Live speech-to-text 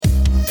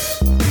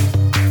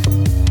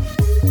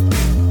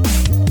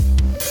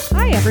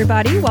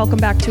everybody. Welcome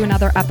back to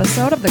another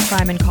episode of the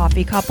Crime and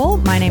Coffee Couple.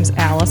 My name's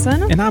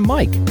Allison. And I'm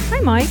Mike. Hi,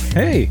 Mike.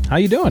 Hey, how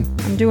you doing?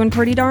 I'm doing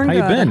pretty darn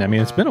good. How you been? I mean,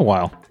 it's been a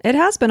while. It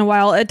has been a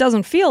while. It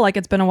doesn't feel like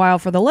it's been a while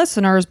for the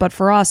listeners, but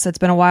for us, it's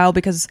been a while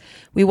because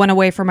we went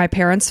away for my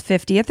parents'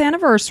 50th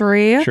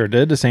anniversary. Sure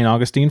did, to St.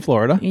 Augustine,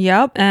 Florida.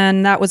 Yep,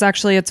 and that was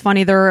actually, it's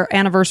funny, their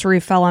anniversary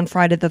fell on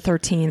Friday the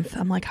 13th.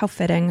 I'm like, how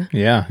fitting.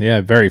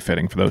 Yeah, very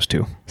fitting for those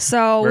two.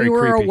 So Very we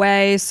were creepy.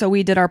 away, so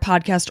we did our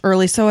podcast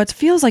early, so it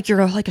feels like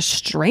you're like a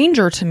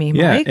stranger to me,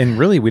 Yeah, Mike. and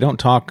really, we don't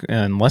talk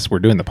unless we're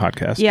doing the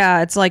podcast.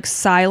 Yeah, it's like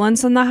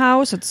silence in the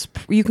house.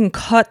 You can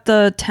cut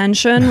the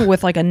tension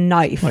with like a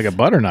knife. Like a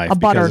butter knife. A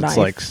butter because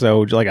knife.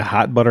 It's like a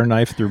hot butter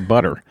knife through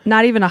butter.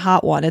 Not even a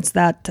hot one. It's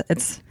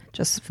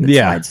just it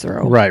slides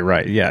through.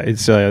 Right. Yeah,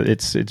 it's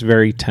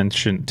very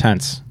tense. I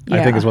think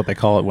Yeah. is what they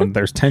call it when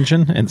there's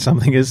tension and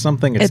something is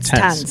something. It's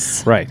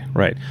tense. Right.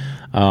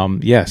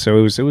 So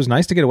it was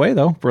nice to get away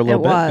though for a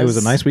little bit. It was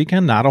a nice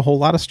weekend. Not a whole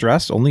lot of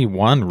stress. Only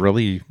one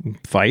really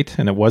fight,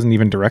 and it wasn't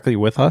even directly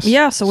with us.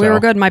 Yeah, so we were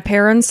good. My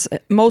parents,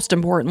 most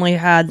importantly,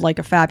 had like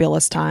a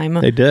fabulous time.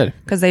 They did.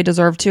 Because they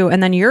deserve to.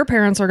 And then your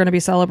parents are going to be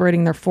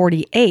celebrating their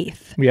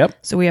 48th. Yep.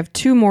 So we have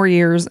 2 more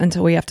years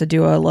until we have to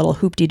do a little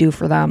hoop-de-doo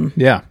for them.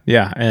 Yeah.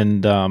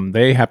 And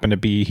they happen to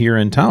be here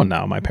in town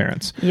now, my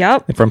parents.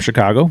 Yep. They're from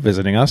Chicago,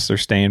 visiting us. They're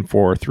staying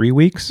for 3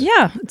 weeks.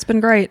 Yeah, it's been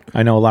great.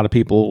 I know a lot of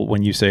people,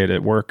 when you say it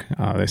at work,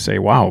 they say,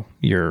 wow,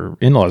 your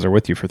in-laws are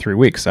with you for 3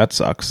 weeks. That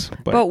sucks.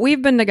 But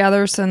we've been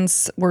together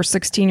since we're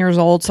 16 years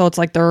old, so it's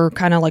like they're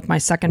kind of like my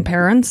second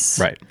parents.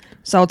 Right.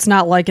 So it's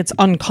not like it's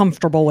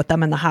uncomfortable with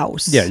them in the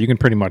house. Yeah, you can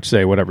pretty much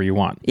say whatever you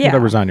want. Yeah.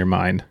 Whatever's on your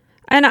mind.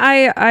 And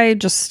I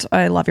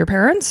love your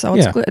parents, so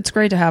it's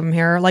great to have them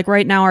here. Like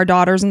right now, our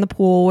daughter's in the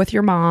pool with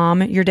your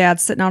mom. Your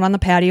dad's sitting out on the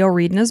patio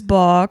reading his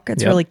book.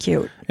 It's really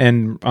cute.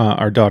 And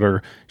our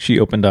daughter, she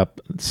opened up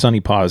Sunny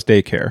Paws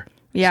Daycare.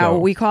 Yeah, So-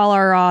 we call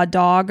our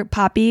dog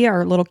Poppy,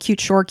 our little cute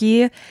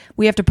Shorky.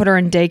 We have to put her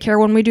in daycare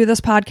when we do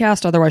this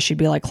podcast, otherwise she'd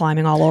be like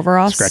climbing all over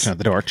us. Scratching at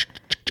the door.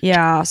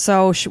 Yeah,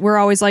 so we're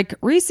always like,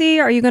 Reese,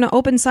 are you going to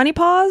open Sunny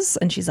Paws?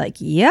 And she's like,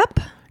 yep.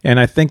 And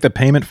I think the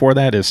payment for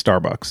that is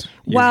Starbucks.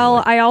 Well,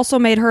 usually. I also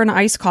made her an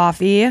iced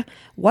coffee.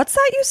 What's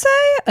that you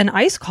say? An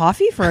iced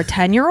coffee for a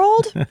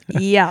 10-year-old?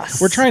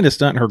 Yes. We're trying to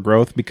stunt her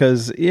growth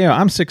because,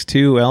 I'm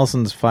 6'2",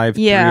 Allison's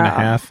 5'3" and a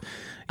half.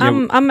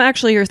 I'm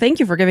actually here. Thank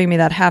you for giving me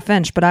that half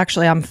inch, but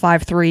actually I'm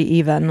 5'3"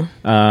 even.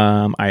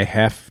 I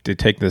have to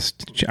take this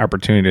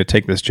opportunity to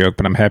take this joke,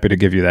 but I'm happy to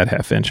give you that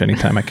half inch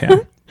anytime I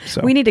can.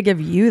 So We need to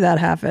give you that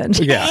half inch.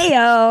 yeah.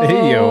 Heyo.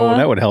 Heyo,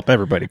 that would help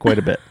everybody quite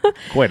a bit.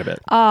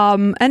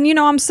 And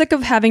I'm sick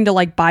of having to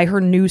like buy her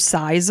new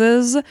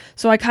sizes.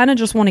 So I kind of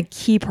just want to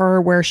keep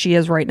her where she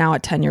is right now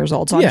at 10 years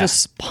old. So I'm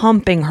just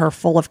pumping her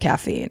full of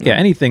caffeine. Yeah,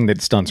 anything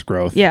that stunts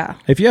growth. Yeah.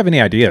 If you have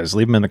any ideas,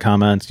 leave them in the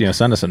comments.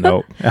 Send us a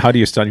note. How do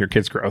you stunt your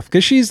kid's growth?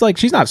 Because she's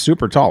not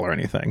super tall or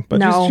anything, but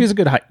No. she's a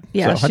good height.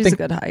 Yeah, So she's a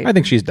good height. I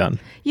think she's done.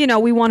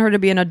 We want her to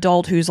be an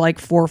adult who's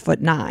like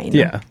 4'9".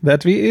 Yeah,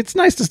 it's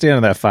nice to stay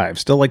under that 5.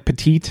 Still like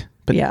petite.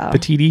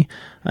 Petite.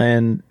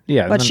 And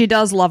yeah. But she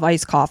does love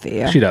iced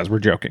coffee. She does. We're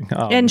joking.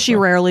 And she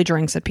rarely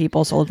drinks at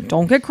people, so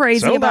don't get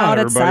crazy Settle about down,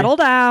 it. everybody. Settle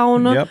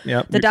down.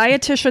 Yep. The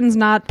dietitian's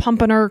not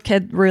pumping her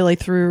kid really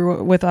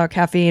through with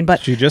caffeine,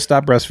 but She just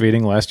stopped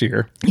breastfeeding last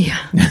year. yeah.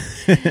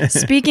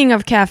 Speaking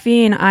of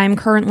caffeine, I'm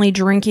currently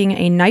drinking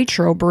a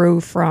nitro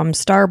brew from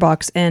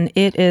Starbucks, and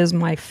it is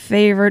my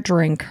favorite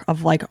drink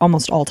of like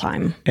almost all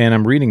time. And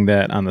I'm reading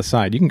that on the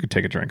side. You can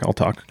take a drink. I'll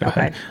talk. Go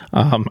Okay.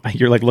 ahead.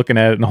 You're like looking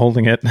at it and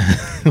holding it.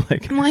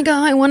 Like, Oh my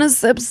God, I want to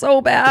sip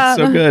so bad.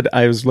 so good.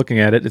 I was looking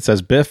at it. It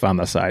says Biff on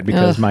the side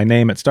because my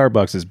name at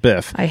Starbucks is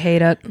Biff. I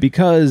hate it.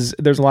 Because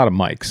there's a lot of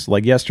Mikes.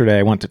 Like yesterday,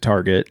 I went to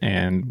Target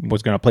and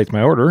was going to place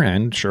my order,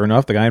 and sure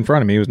enough, the guy in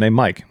front of me was named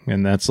Mike.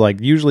 And that's like,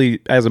 usually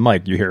as a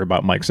Mike, you hear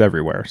about Mikes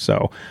everywhere.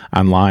 So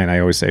online, I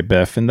always say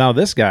Biff. And now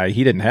this guy,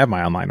 he didn't have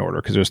my online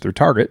order because it was through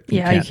Target.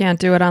 Yeah, you can't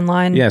do it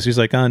online. Yeah, so he's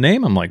like,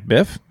 name? I'm like,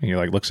 Biff. And he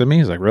like looks at me.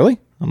 He's like, really?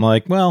 I'm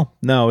like, well,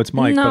 no, it's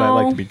Mike, but I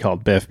like to be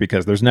called Biff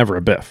because there's never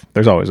a Biff.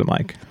 There's always a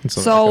Mike. And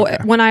So like,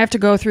 okay. when I have to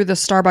go through the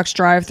Starbucks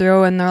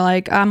drive-thru and they're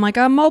like, I'm like,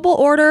 a mobile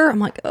order. I'm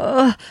like,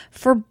 ugh,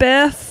 for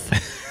Biff.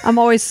 I'm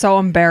always so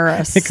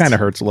embarrassed. It kind of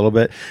hurts a little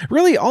bit.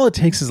 Really, all it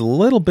takes is a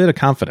little bit of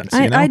confidence.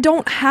 I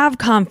don't have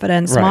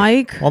confidence, Right.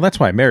 Mike. Well, that's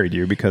why I married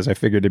you, because I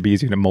figured it'd be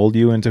easy to mold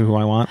you into who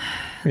I want.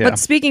 Yeah. But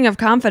speaking of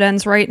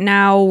confidence, right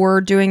now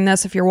we're doing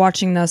this. If you're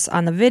watching this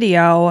on the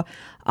video,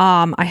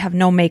 I have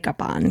no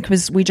makeup on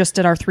because we just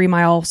did our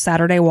 3-mile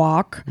Saturday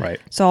walk. Right.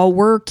 So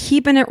we're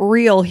keeping it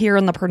real here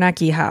in the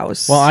Pernecki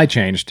house. Well, I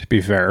changed, to be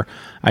fair.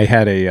 I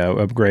had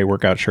a gray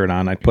workout shirt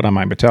on. I put on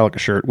my Metallica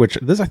shirt, which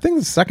I think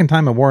is the second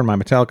time I've worn my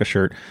Metallica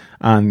shirt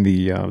on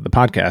the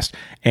podcast.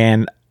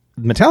 And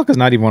Metallica's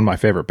not even one of my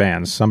favorite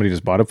bands. Somebody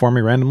just bought it for me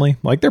randomly.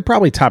 Like, they're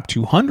probably top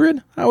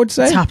 200, I would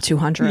say. Top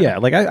 200. Yeah,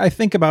 like I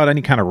think about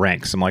any kind of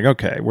ranks. I'm like,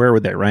 okay, where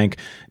would they rank?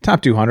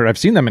 Top 200. I've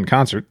seen them in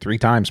concert 3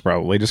 times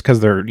probably, just because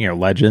they're,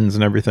 legends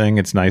and everything.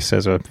 It's nice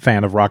as a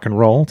fan of rock and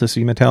roll to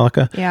see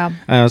Metallica.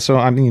 Yeah. So,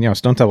 I mean,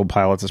 Stone Temple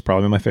Pilots is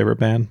probably my favorite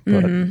band.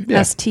 But,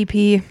 yeah.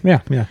 STP.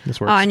 Yeah,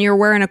 this works. And you're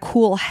wearing a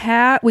cool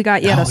hat. We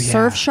got you at a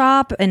surf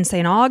shop in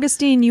St.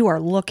 Augustine. You are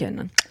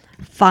looking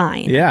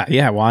fine.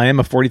 Yeah. Well, I am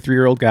a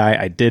 43-year-old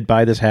guy. I did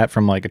buy this hat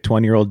from like a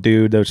 20-year-old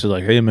dude that was just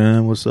like, hey,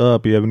 man, what's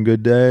up? You having a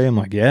good day? I'm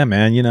like, yeah,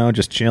 man,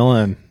 just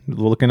chilling,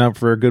 looking up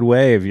for a good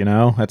wave,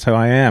 That's how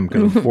I am,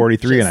 because I'm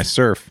 43 and I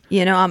surf.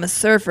 I'm a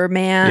surfer,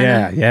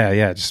 man.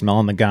 Yeah. Just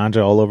smelling the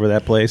ganja all over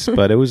that place.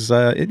 But it was,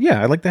 I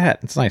like the hat.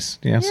 It's nice.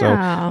 Yeah. So,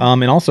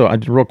 and also,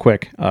 real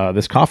quick,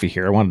 this coffee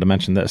here, I wanted to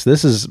mention this.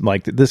 This is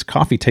like, this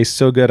coffee tastes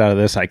so good out of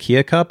this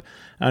IKEA cup.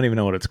 I don't even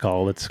know what it's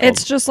called.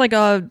 It's just like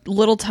a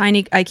little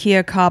tiny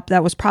IKEA cup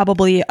that was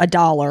probably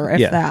 $1,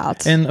 if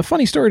that. And a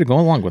funny story to go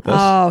along with this.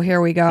 Oh,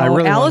 here we go.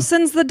 Really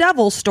Allison's the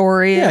devil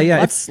story.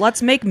 Yeah.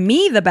 Let's make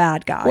me the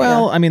bad guy.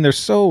 Well, I mean, there's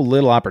so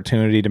little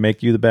opportunity to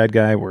make you the bad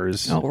guy,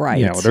 whereas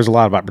there's a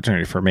lot of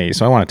opportunity for me.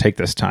 So I want to take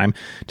this time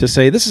to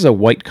say this is a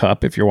white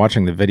cup. If you're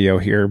watching the video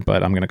here,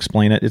 but I'm going to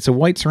explain it. It's a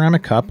white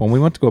ceramic cup. When we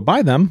went to go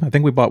buy them, I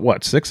think we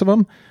bought 6 of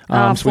them.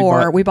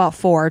 4. We bought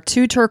 4.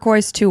 2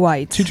 turquoise, 2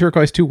 white. 2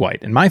 turquoise, 2 white.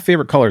 And my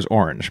favorite color is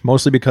orange,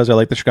 mostly because I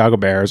like the Chicago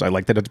Bears. I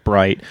like that it's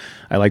bright.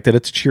 I like that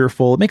it's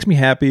cheerful. It makes me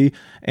happy.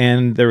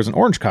 And there was an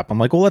orange cup. I'm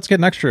like, well, let's get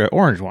an extra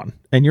orange one.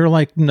 And you're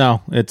like,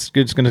 no, it's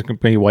going to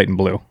be white and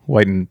blue,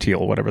 white and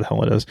teal, whatever the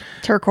hell it is.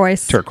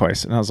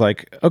 Turquoise. And I was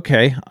like,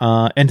 okay.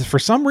 And for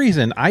some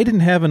reason, I didn't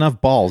have enough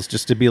balls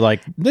just to be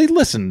like, hey,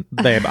 listen,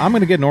 babe, I'm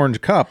going to get an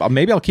orange cup.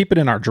 Maybe I'll keep it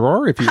in our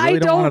drawer if you really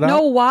don't want it out. I don't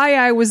know why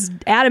I was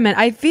adamant.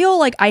 I feel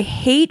like I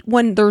hate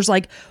when there's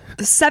like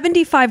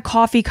 75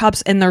 coffee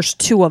cups and there's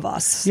 2 of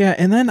us. Yeah,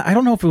 and then I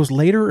don't know if it was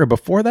later or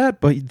before that,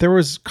 but there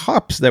was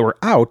cups that were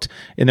out,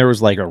 and there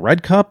was like a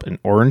red cup, an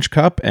orange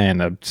cup,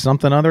 and a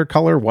something other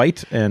color,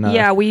 white. And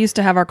yeah, we used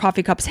to have our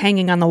coffee cups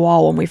hanging on the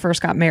wall when we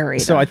first got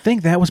married. So I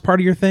think that was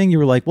part of your thing. You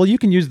were like, well, you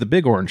can use the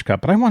big orange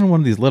cup, but I wanted one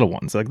of these little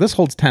ones. Like, this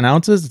holds 10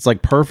 ounces. It's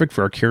like perfect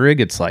for a Keurig.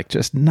 It's like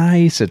just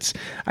nice.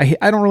 I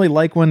don't really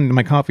like when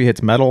my coffee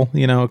hits metal,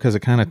 because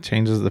it kind of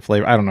changes the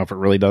flavor. I don't know if it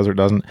really does or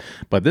doesn't,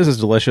 but this is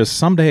delicious.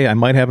 Someday I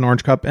might have an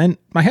orange cup, and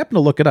I happened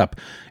to look it up.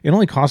 It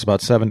only costs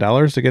about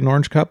 $7 to get an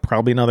orange cup,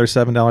 probably another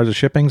 $7 of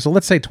shipping. So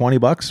let's say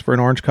 $20 for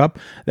an orange cup.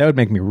 That would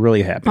make me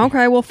really happy.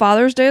 Okay, well,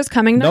 Father's Day is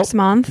coming next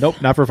month.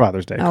 Nope, not for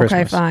Father's Day. Okay,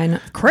 Christmas. fine.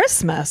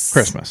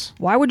 Christmas.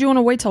 Why would you want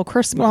to wait till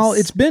Christmas? Well,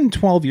 it's been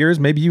 12 years.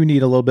 Maybe you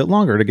need a little bit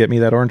longer to get me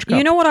that orange cup.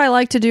 You know what I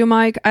like to do,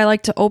 Mike? I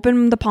like to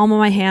open the palm of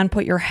my hand,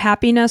 put your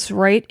happiness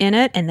right in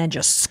it, and then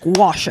just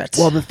squash it.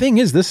 Well, the thing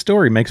is, this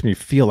story makes me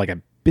feel like a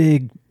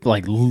big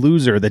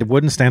loser that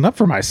wouldn't stand up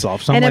for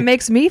myself. So and it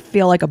makes me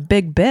feel like a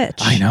big bitch.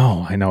 I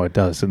know it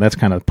does. And that's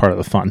kind of part of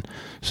the fun.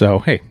 So,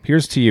 hey,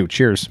 here's to you.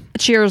 Cheers.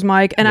 Cheers,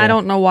 Mike. And I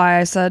don't know why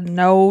I said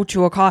no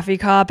to a coffee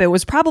cup. It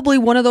was probably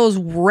one of those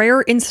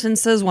rare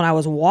instances when I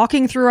was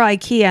walking through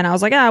IKEA and I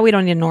was like, we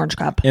don't need an orange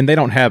cup. And they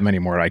don't have many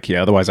more at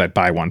IKEA. Otherwise, I'd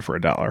buy one for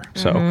 $1.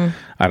 So,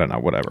 I don't know,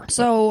 whatever.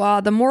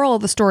 So, the moral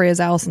of the story is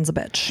Allison's a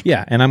bitch.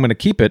 Yeah, and I'm going to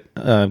keep it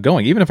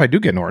going. Even if I do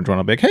get an orange one,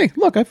 I'll be like, hey,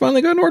 look, I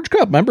finally got an orange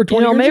cup. Remember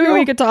 20 years maybe ago?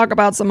 we could talk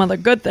about some of the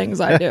good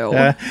things I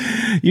do.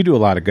 You do a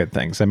lot of good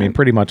things. I mean,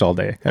 pretty much all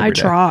day. I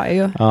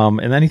try.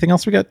 And anything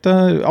else we got?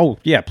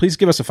 Please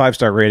give us a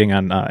 5-star rating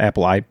on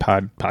Apple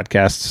iPod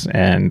podcasts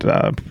and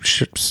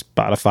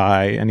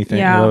Spotify,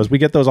 anything of those. We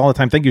get those all the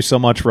time. Thank you so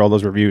much for all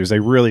those reviews. They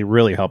really,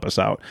 really help us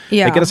out.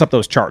 Yeah. They get us up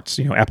those charts.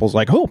 Apple's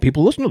like, oh,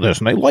 people listen to this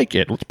and they like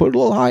it. Let's put it a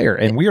little higher.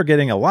 And we are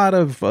getting a lot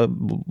of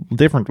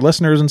different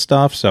listeners and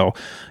stuff. So,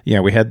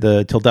 we had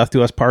the Till Death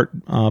Do Us Part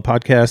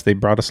podcast. They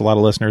brought us a lot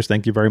of listeners.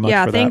 Thank you very much for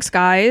that. Yeah, thanks,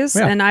 guys.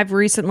 Yeah. And I've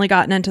recently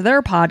gotten into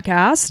their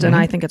podcast, and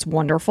I think it's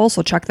wonderful.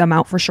 So check them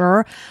out for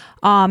sure.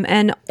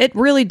 And it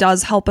really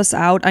does help us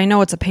out. I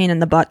know it's a pain in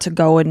the butt to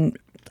go and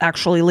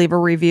actually leave a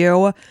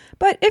review,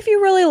 but if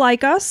you really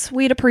like us,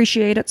 we'd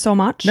appreciate it so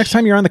much. Next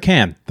time you're on the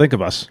can, think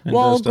of us.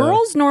 Well,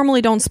 girls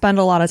normally don't spend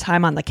a lot of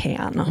time on the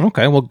can.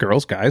 Okay, well,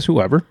 girls, guys,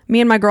 whoever.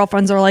 Me and my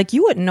girlfriends are like,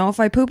 you wouldn't know if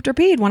I pooped or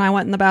peed when I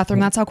went in the bathroom.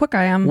 That's how quick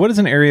I am. What is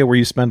an area where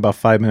you spend about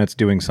 5 minutes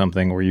doing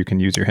something where you can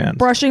use your hands?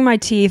 Brushing my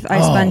teeth,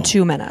 I spend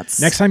 2 minutes.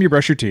 Next time you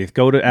brush your teeth,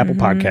 go to Apple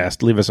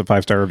Podcast, leave us a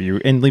 5-star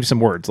review, and leave some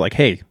words like,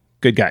 hey,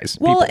 good guys.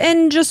 Well, people.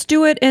 And just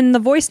do it in the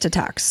voice to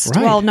text.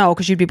 Right. Well, no,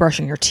 because you'd be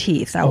brushing your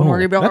teeth. That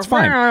wouldn't be that's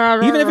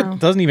fine. Even if it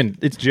doesn't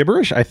it's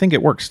gibberish, I think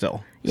it works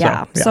still.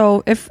 Yeah.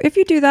 So if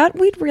you do that,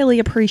 we'd really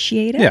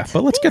appreciate it. Yeah,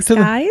 but let's get to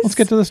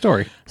the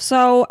story.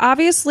 So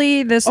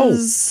obviously this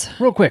is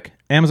real quick.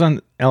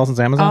 Allison's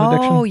Amazon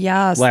addiction. Oh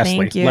yes,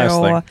 thank you.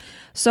 Last thing.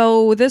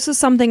 So this is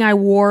something I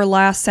wore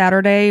last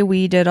Saturday.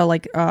 We did a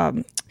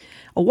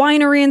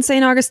winery in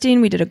St.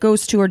 Augustine. We did a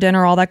ghost tour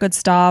dinner, all that good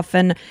stuff.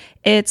 And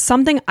It's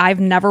something I've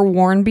never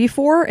worn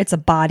before. It's a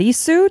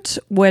bodysuit,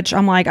 which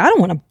I'm like, I don't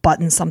want to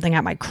button something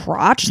at my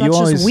crotch. That's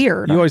just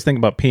weird. You always think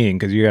about peeing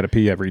because you got to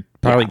pee every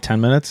probably 10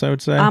 minutes, I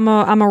would say. I'm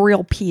a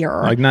real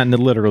peer. Like not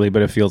literally,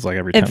 but it feels like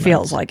every 10 minutes. It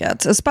feels like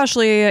it.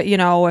 Especially, you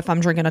know, if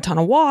I'm drinking a ton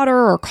of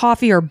water or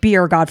coffee or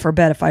beer, God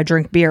forbid, if I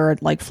drink beer,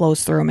 it like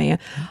flows through me.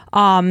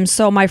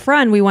 So my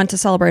friend, we went to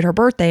celebrate her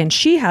birthday and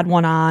she had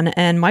one on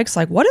and Mike's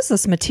like, what is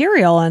this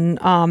material?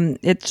 And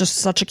it's just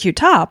such a cute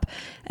top.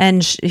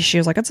 And she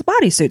was like, it's a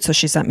bodysuit. So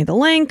she sent me the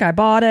link. I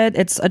bought it.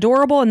 It's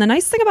adorable. And the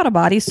nice thing about a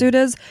bodysuit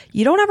is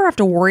you don't ever have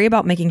to worry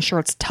about making sure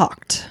it's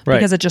tucked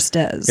because it just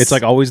is. It's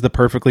like always the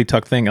perfectly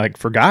tucked thing. Like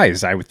for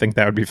guys, I would think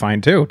that would be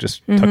fine too.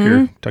 Just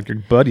tuck your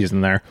buddies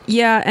in there.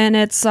 Yeah. And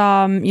it's,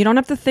 you don't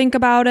have to think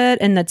about it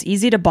and it's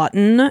easy to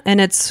button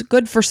and it's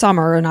good for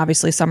summer. And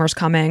obviously summer's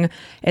coming.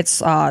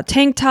 It's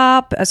tank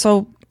top.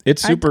 So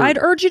it's super. I'd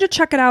urge you to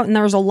check it out, and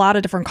there's a lot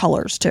of different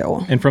colors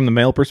too. And from the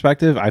male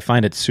perspective, I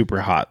find it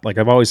super hot. Like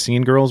I've always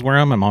seen girls wear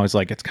them. I'm always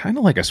like, it's kind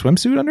of like a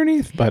swimsuit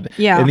underneath, but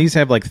and these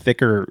have like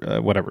thicker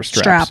whatever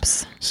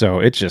straps. So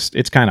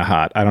it's kind of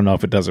hot. I don't know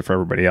if it does it for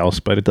everybody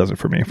else, but it does it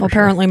for me.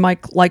 Apparently,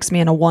 Mike likes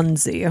me in a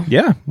onesie.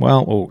 Yeah.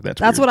 Well,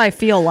 that's weird. What I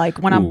feel like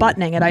when I'm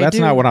buttoning it. That's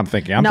not what I'm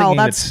thinking.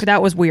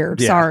 That was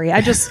weird. Yeah. Sorry,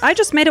 I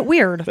just made it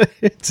weird.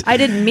 I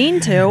didn't mean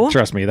to.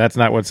 Trust me, that's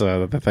not what's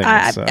the thing.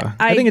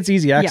 I think it's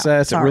easy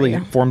access. It really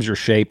forms your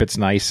shape. It's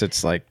nice.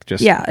 It's like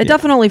just it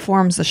definitely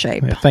forms the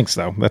shape. Yeah, thanks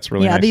though. That's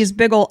really nice. These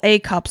big old A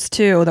cups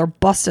too. They're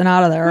busting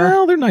out of there.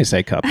 Well, they're nice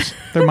A cups.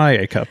 They're my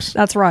A cups.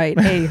 That's right.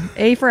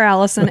 A for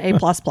Allison. A++.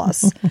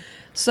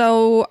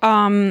 So,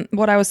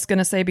 what I was going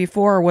to say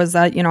before was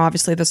that, you know,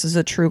 obviously this is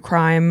a true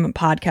crime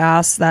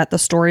podcast, that the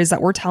stories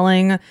that we're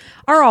telling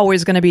are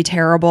always going to be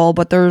terrible,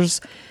 but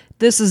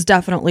this is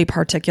definitely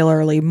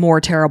particularly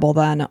more terrible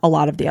than a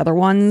lot of the other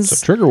ones.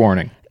 So trigger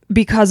warning.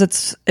 Because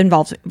it's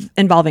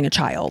involving a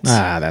child.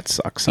 That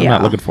sucks. I'm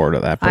not looking forward to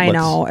that. But I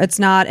know it's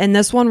not. And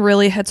this one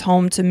really hits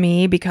home to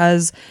me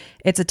because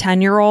it's a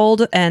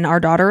 10-year-old and our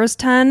daughter is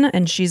 10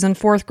 and she's in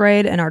 4th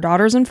grade and our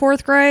daughter's in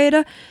 4th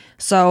grade.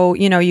 So,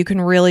 you know, you can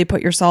really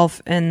put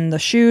yourself in the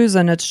shoes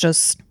and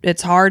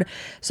it's hard.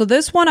 So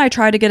this one, I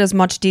try to get as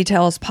much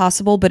detail as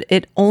possible, but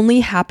it only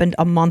happened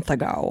a month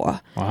ago.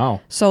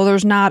 Wow. So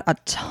there's not a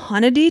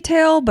ton of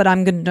detail, but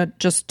I'm going to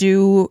just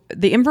do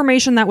the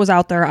information that was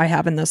out there I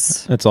have in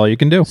this. That's all you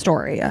can do.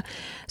 Story.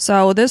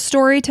 So this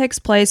story takes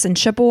place in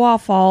Chippewa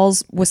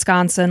Falls,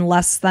 Wisconsin,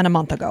 less than a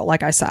month ago,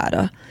 like I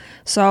said.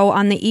 So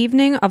on the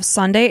evening of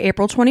Sunday,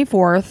 April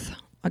 24th,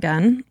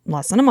 again,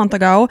 less than a month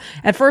ago.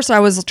 At first,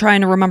 I was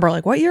trying to remember,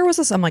 like, what year was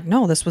this? I'm like,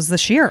 no, this was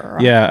this year.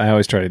 Yeah, I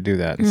always try to do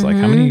that. It's like,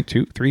 how many?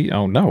 2, 3?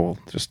 Oh, no,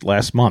 just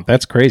last month.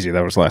 That's crazy.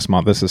 That was last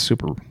month. This is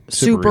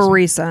super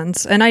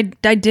recent. And I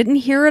didn't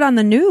hear it on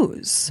the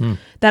news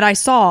that I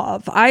saw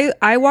of.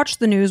 I watch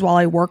the news while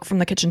I work from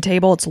the kitchen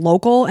table. It's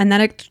local, and then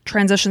it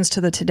transitions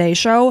to the Today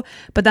Show,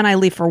 but then I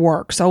leave for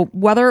work. So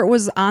whether it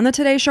was on the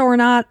Today Show or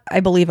not, I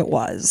believe it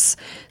was.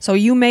 So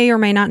you may or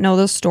may not know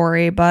this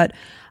story, but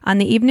on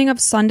the evening of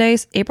Sunday,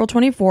 April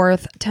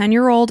 24th,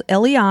 10-year-old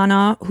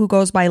Ileana, who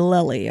goes by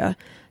Lily.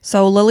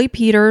 So Lily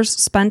Peters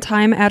spent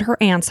time at her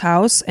aunt's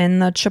house in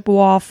the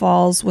Chippewa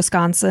Falls,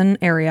 Wisconsin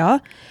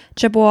area.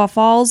 Chippewa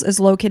Falls is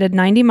located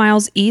 90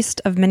 miles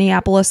east of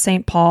Minneapolis,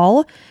 St.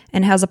 Paul,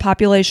 and has a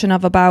population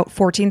of about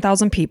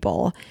 14,000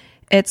 people.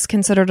 It's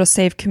considered a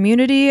safe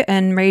community,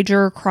 and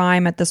major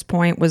crime at this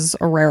point was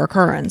a rare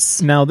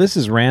occurrence. Now, this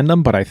is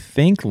random, but I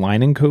think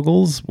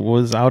Leinenkugel's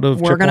was out of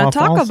Chippewa Falls. We're going to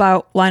talk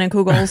about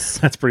Leinenkugel's.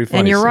 That's pretty funny.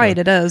 And you're right,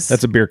 it is.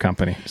 That's a beer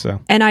company. So,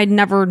 and I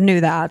never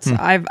knew that.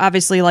 I've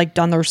obviously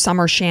done their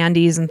summer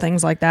shandies and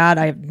things like that.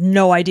 I have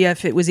no idea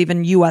if it was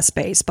even U.S.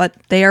 based, but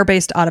they are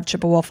based out of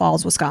Chippewa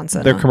Falls,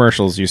 Wisconsin. Their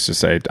commercials used to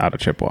say out of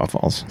Chippewa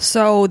Falls.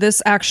 So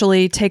this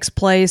actually takes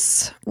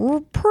place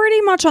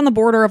pretty much on the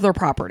border of their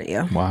property.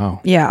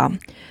 Wow. Yeah.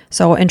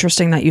 So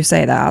interesting that you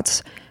say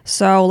that.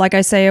 So like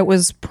I say, it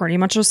was pretty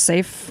much a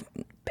safe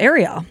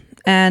area.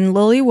 And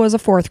Lily was a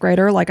 4th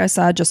grader, like I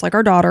said, just like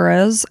our daughter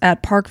is,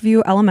 at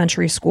Parkview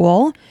Elementary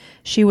School.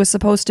 She was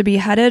supposed to be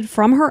headed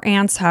from her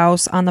aunt's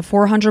house on the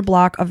 400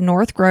 block of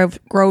North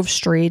Grove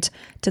Street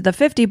to the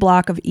 50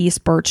 block of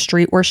East Birch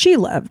Street where she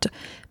lived.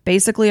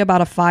 Basically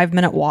about a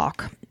 5-minute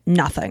walk.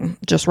 Nothing.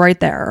 Just right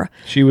there.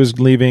 She was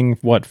leaving,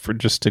 for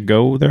just to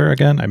go there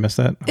again? I missed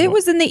that. It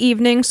was in the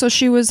evening, so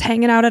she was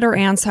hanging out at her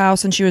aunt's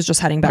house, and she was just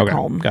heading back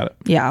home. Got it.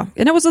 Yeah,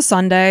 and it was a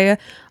Sunday.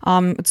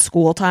 It's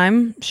school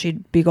time.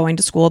 She'd be going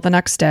to school the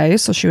next day,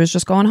 so she was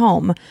just going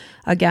home.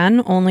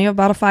 Again, only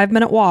about a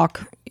 5-minute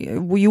walk.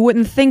 You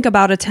wouldn't think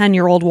about a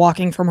 10-year-old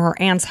walking from her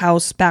aunt's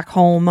house back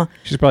home.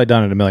 She's probably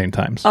done it a million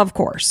times. Of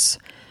course.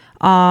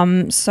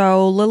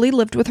 So Lily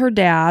lived with her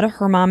dad.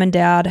 Her mom and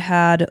dad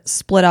had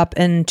split up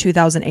in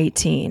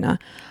 2018.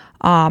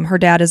 Her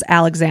dad is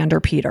Alexander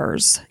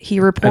Peters. He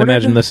reported. I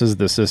imagine this is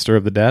the sister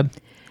of the dad.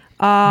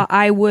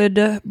 I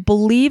would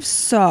believe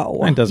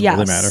so. It doesn't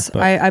really matter.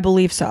 But. I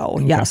believe so.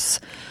 Okay. Yes.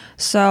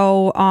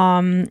 So,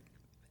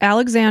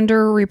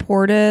 Alexander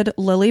reported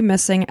Lily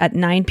missing at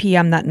 9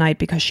 p.m. that night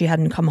because she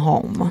hadn't come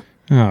home.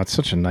 Oh, it's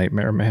such a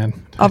nightmare,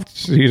 man.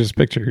 You just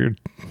picture your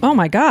Oh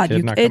my God.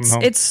 kid not coming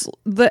home. It's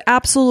the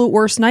absolute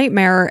worst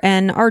nightmare.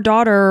 And our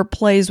daughter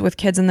plays with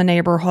kids in the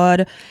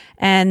neighborhood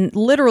and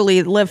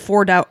literally live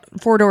four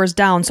doors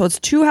down. So it's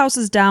 2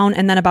 houses down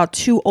and then about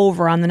 2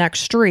 over on the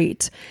next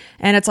street.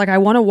 And it's like, I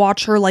want to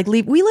watch her like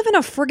leave. We live in a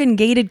friggin'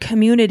 gated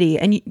community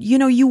and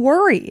you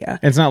worry.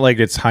 It's not like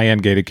it's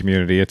high-end gated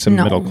community. It's a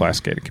middle-class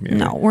gated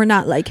community. No, we're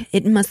not like,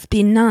 it must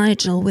be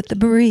Nigel with the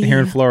breed. Here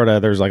in Florida,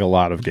 there's like a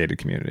lot of gated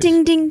communities.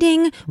 Ding, ding,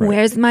 ding. Right.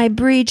 Where's my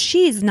breed?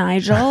 She's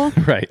Nigel.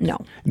 Right. No.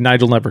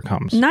 Nigel never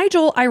comes.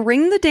 Nigel, I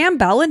ring the damn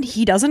bell and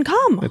he doesn't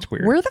come. It's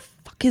weird. Where the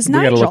fuck is We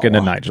Nigel? got to look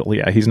into Nigel.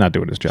 Yeah, he's not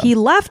doing his job. He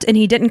left and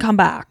he didn't come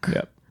back.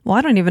 Yep. Well,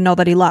 I don't even know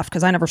that he left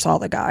because I never saw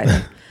the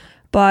guy.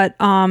 But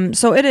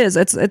so it is.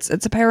 It's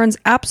a parent's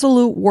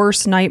absolute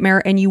worst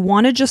nightmare, and you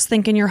want to just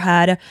think in your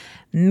head,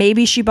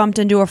 maybe she bumped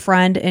into a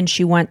friend and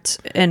she went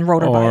and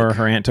rode her bike. Or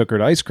her aunt took her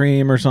to ice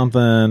cream or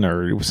something,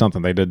 or it was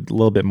something. They did a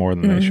little bit more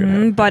than they should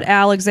have. But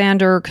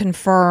Alexander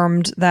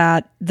confirmed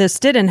that this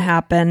didn't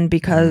happen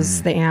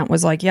because the aunt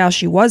was like, yeah,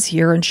 she was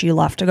here and she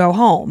left to go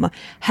home.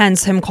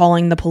 Hence him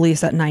calling the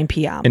police at 9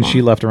 p.m. And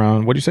she left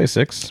around, what'd you say,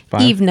 6?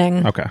 5?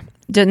 Evening. Okay.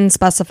 Didn't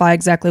specify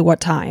exactly what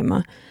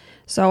time.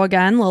 So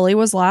again, Lily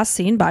was last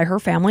seen by her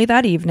family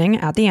that evening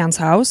at the aunt's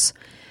house.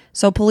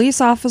 So police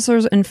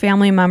officers and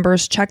family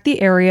members checked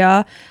the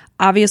area.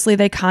 Obviously,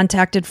 they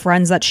contacted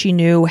friends that she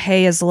knew.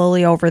 Hey, is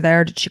Lily over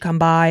there? Did she come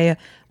by?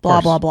 Blah,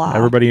 blah, blah.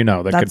 Everybody you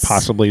know that could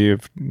possibly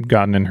have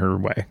gotten in her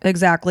way.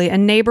 Exactly.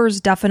 And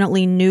neighbors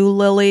definitely knew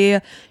Lily.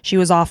 She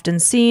was often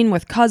seen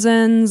with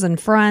cousins and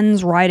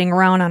friends riding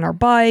around on her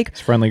bike.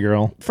 It's friendly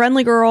girl.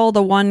 Friendly girl.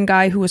 The one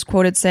guy who was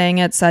quoted saying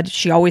it said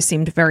she always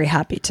seemed very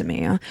happy to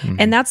me.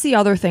 And that's the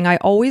other thing. I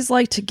always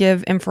like to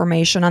give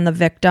information on the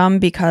victim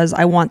because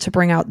I want to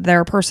bring out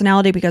their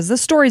personality, because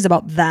this story is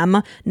about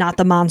them, not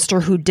the monster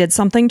who did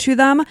something to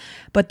them.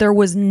 But there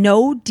was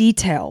no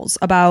details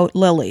about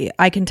Lily.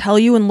 I can tell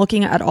you in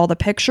looking at all the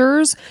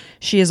pictures,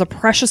 she is a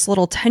precious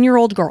little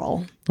 10-year-old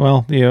girl.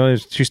 Well,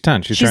 she's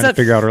 10. She's trying to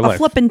figure out her life. A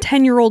flippin'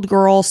 10-year-old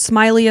girl,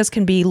 smiley as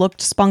can be,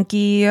 looked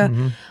spunky.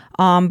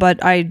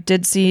 But I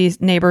did see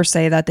neighbors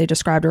say that they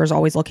described her as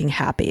always looking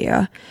happy.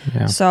 Yeah.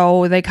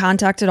 So they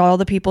contacted all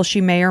the people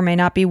she may or may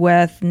not be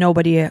with.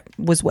 Nobody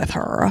was with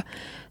her.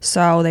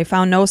 So they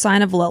found no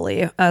sign of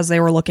Lily as they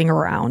were looking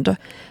around.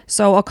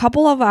 So a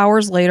couple of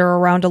hours later,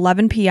 around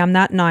 11 p.m.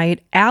 that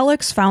night,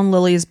 Alex found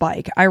Lily's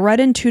bike. I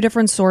read in 2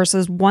 different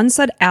sources. One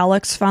said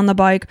Alex found the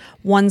bike.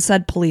 One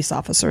said police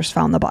officers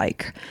found the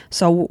bike.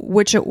 So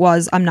which it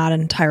was, I'm not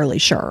entirely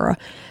sure.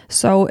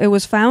 So it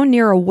was found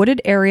near a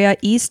wooded area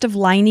east of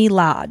Leinie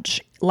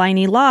Lodge.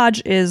 Leinie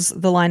Lodge is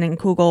the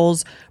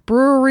Leinenkugel's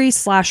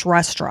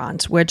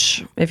brewery/restaurant,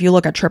 which if you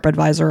look at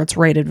TripAdvisor, it's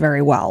rated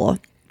very well.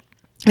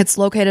 It's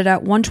located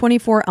at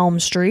 124 Elm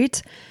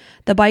Street.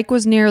 The bike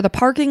was near the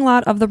parking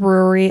lot of the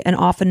brewery and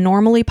off a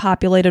normally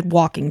populated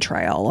walking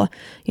trail.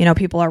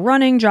 People are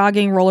running,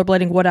 jogging,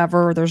 rollerblading,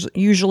 whatever. There's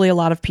usually a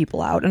lot of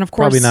people out. And of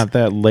course... Probably not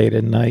that late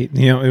at night.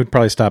 It would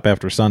probably stop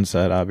after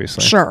sunset,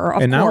 obviously. Sure, of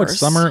course. And now it's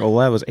summer. Well,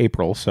 that was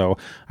April. So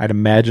I'd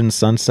imagine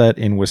sunset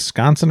in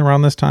Wisconsin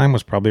around this time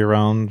was probably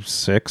around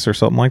 6 or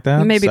something like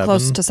that. Maybe 7.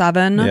 close to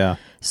 7. Yeah.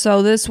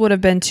 So this would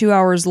have been 2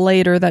 hours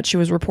later that she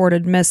was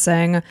reported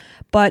missing.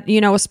 But,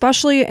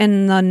 especially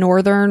in the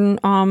northern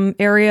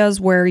areas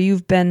where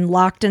you've been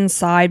locked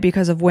inside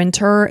because of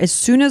winter, as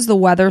soon as the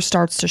weather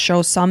starts to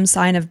show some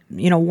sign of,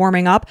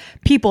 warming up,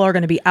 people are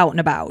going to be out and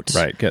about.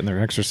 Right, getting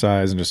their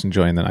exercise and just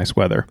enjoying the nice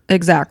weather.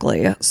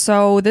 Exactly.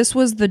 So this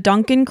was the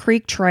Duncan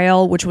Creek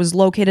Trail, which was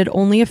located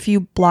only a few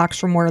blocks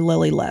from where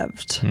Lily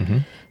lived. Mm-hmm.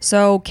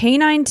 So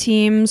canine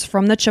teams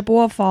from the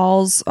Chippewa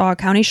Falls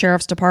County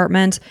Sheriff's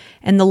Department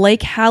and the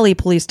Lake Hallie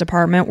Police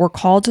Department were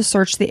called to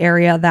search the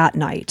area that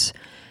night.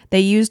 They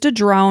used a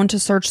drone to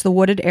search the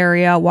wooded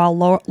area while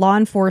law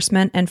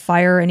enforcement and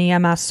fire and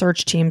EMS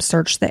search teams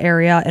searched the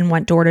area and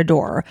went door to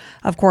door.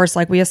 Of course,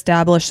 like we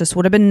established, this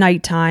would have been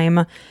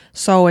nighttime,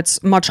 so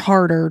it's much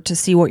harder to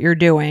see what you're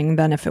doing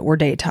than if it were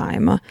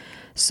daytime.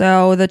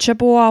 So the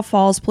Chippewa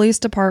Falls Police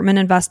Department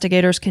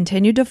investigators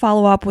continued to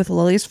follow up with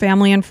Lily's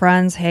family and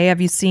friends. Hey,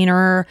 have you seen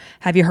her?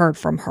 Have you heard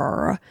from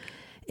her?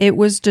 It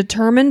was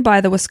determined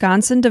by the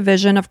Wisconsin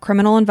Division of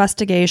Criminal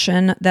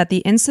Investigation that the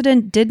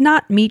incident did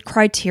not meet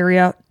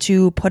criteria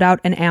to put out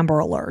an Amber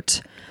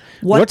Alert.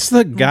 What's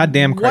the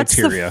goddamn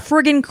criteria? What's the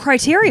friggin'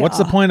 criteria? What's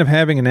the point of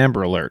having an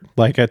Amber Alert?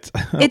 Like it's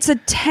a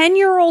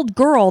 10-year-old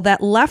girl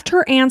that left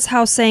her aunt's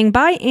house saying,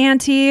 "Bye,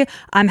 Auntie,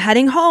 I'm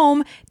heading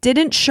home,"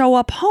 didn't show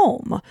up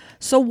home.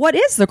 So what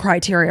is the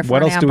criteria for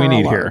an Amber Alert? What else do we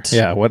need here?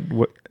 Yeah, what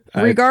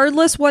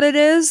regardless what it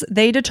is,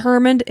 they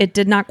determined it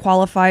did not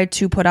qualify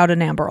to put out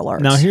an Amber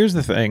Alert. Now, here's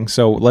the thing.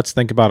 So let's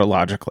think about it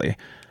logically.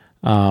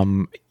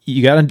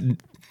 You got to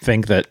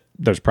think that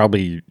there's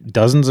probably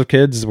dozens of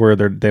kids where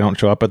they don't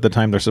show up at the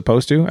time they're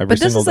supposed to every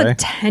single day. But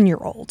this is a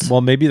 10-year-old.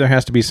 Well, maybe there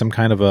has to be some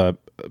kind of a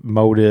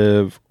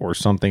motive or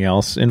something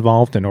else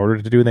involved in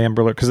order to do the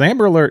Amber Alert. Because the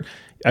Amber Alert,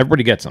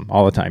 everybody gets them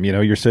all the time.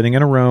 You're sitting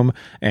in a room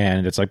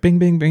and it's like bing,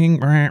 bing, bing,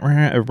 rah,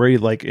 rah, everybody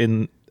like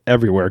in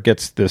everywhere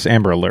gets this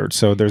Amber Alert.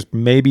 So there's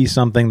maybe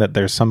something that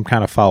there's some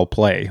kind of foul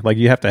play. Like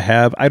you have to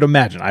have, I'd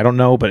imagine, I don't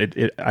know, but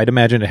I'd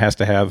imagine it has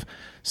to have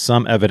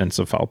some evidence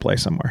of foul play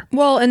somewhere.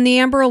 Well, and the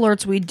Amber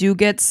Alerts we do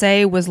get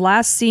say was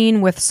last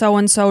seen with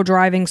so-and-so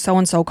driving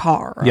so-and-so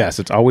car. Yes,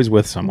 it's always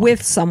with someone.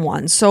 With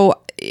someone.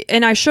 So,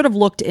 and I should have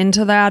looked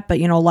into that, but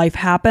life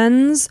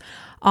happens.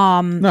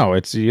 No,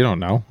 you don't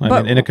know. I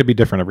mean, and it could be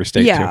different every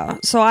state too.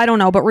 So I don't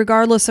know, but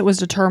regardless, it was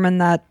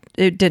determined that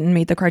it didn't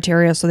meet the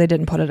criteria, so they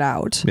didn't put it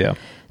out. Yeah.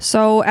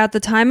 So at the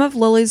time of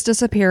Lily's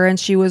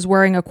disappearance, she was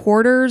wearing a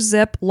quarter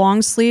zip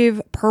long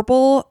sleeve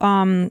purple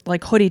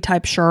like hoodie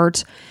type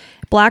shirt,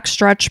 black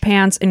stretch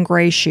pants, and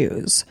gray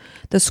shoes.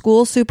 The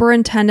school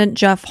superintendent,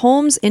 Jeff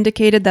Holmes,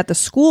 indicated that the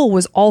school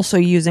was also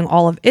using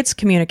all of its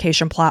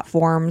communication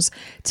platforms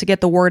to get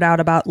the word out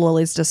about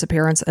Lily's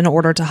disappearance in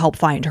order to help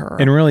find her.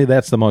 And really,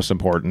 that's the most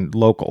important.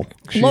 Local.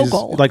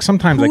 Local. Like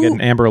sometimes I get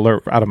an Amber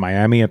Alert out of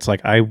Miami. It's like,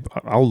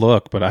 I'll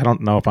look, but I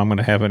don't know if I'm going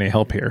to have any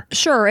help here.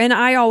 Sure. And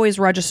I always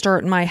register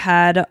it in my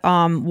head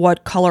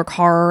what color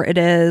car it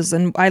is.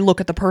 And I look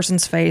at the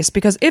person's face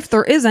because if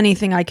there is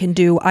anything I can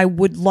do, I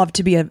would love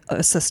to be of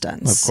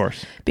assistance. Of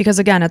course. Because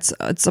again, it's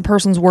a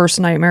person's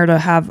worst nightmare to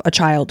have a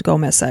child go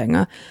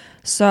missing.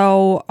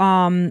 So,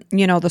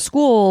 the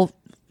school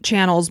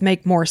channels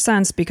make more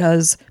sense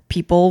because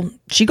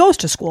she goes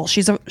to school.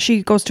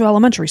 She goes to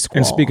elementary school.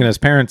 And speaking as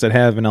parents that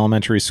have an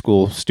elementary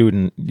school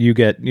student,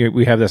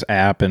 we have this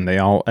app and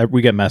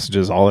we get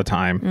messages all the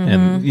time. Mm-hmm.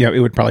 And, it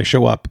would probably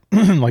show up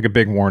like a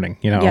big warning,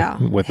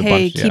 with a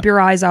bunch. Keep your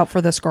eyes out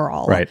for this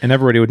girl. Right. And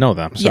everybody would know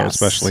them. So yes.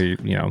 Especially,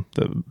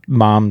 the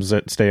moms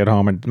that stay at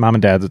home and mom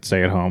and dads that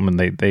stay at home and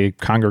they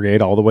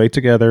congregate all the way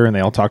together and they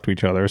all talk to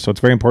each other. So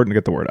it's very important to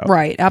get the word out.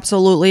 Right.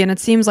 Absolutely. And it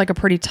seems like a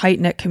pretty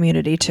tight-knit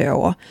community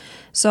too.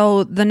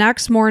 So the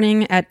next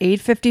morning at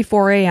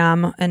 8:54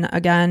 a.m., and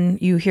again,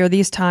 you hear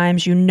these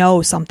times,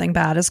 something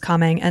bad is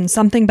coming, and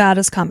something bad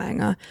is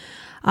coming.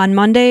 On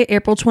Monday,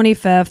 April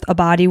 25th, a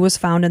body was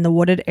found in the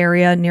wooded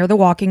area near the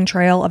walking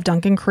trail of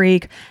Duncan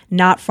Creek,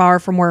 not far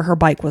from where her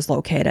bike was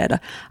located.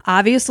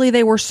 Obviously,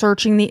 they were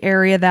searching the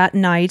area that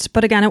night,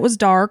 but again, it was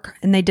dark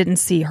and they didn't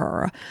see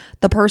her.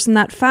 The person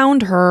that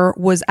found her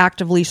was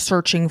actively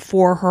searching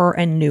for her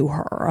and knew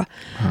her.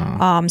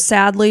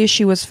 Sadly,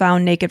 she was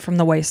found naked from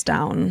the waist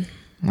down.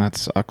 That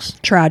sucks.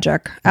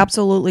 Tragic.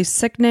 Absolutely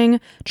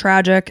sickening,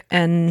 tragic,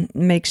 and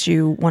makes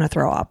you want to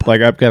throw up.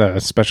 Like, I've got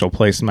a special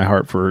place in my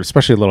heart for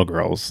especially little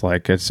girls.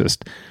 Like, it's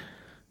just,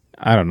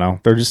 I don't know.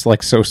 They're just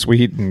like so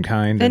sweet and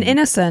kind. And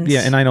innocent.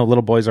 Yeah, and I know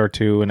little boys are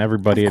too, and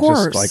everybody. Of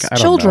course. It's just like, I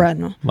don't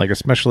Children. know. Like,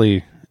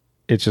 especially,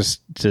 it's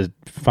just to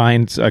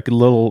find a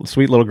little,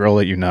 sweet little girl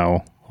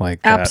that like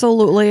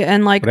absolutely.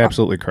 And like, would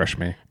absolutely crush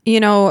me.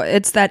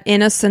 It's that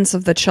innocence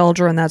of the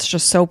children that's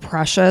just so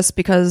precious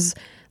because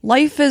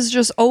life is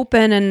just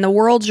open and the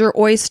world's your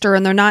oyster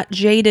and they're not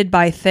jaded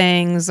by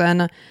things.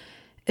 And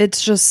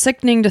it's just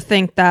sickening to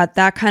think that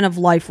kind of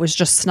life was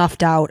just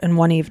snuffed out in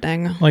one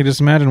evening. Like, just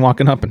imagine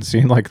walking up and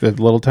seeing like the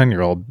little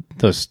 10-year-old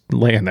just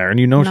laying there and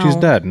she's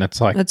dead. And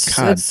it's like,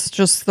 it's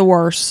just the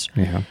worst.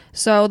 Yeah.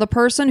 So the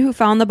person who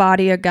found the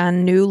body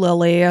again knew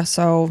Lily.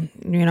 So,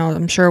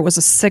 I'm sure it was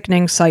a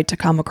sickening sight to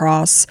come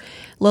across.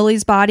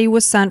 Lily's body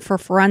was sent for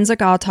forensic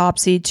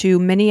autopsy to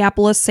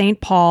Minneapolis St.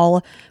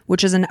 Paul,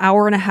 which is an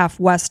hour and a half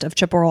west of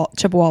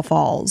Chippewa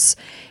Falls.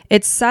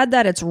 It's said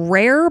that it's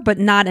rare, but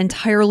not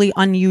entirely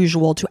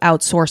unusual to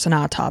outsource an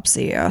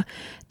autopsy.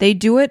 They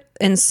do it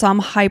in some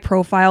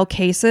high-profile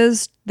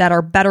cases that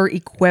are better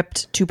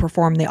equipped to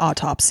perform the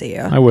autopsy.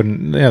 I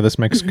wouldn't. Yeah, this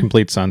makes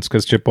complete sense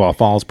because Chippewa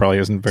Falls probably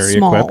isn't very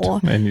equipped,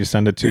 and you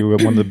send it to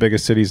one of the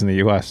biggest cities in the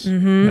U.S.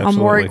 Mm-hmm. A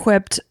more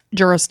equipped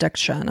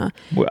jurisdiction.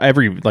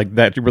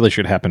 That really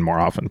should happen more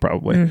often,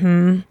 probably.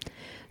 Mm-hmm.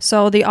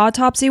 So the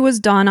autopsy was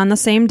done on the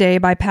same day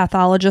by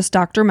pathologist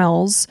Dr.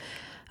 Mills.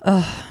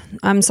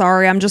 I'm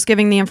sorry, I'm just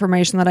giving the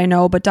information that I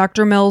know, but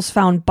Dr. Mills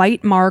found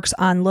bite marks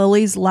on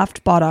Lily's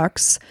left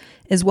buttocks,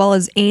 as well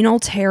as anal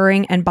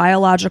tearing and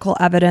biological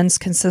evidence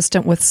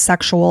consistent with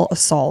sexual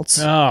assault.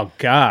 Oh,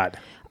 God.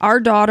 Our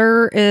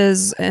daughter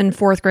is in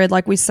 4th grade,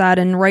 like we said,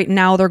 and right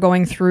now they're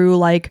going through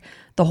like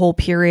the whole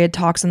period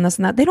talks and this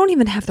and that. They don't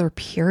even have their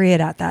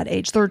period at that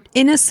age. They're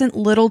innocent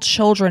little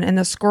children, and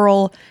this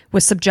girl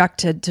was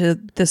subjected to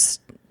this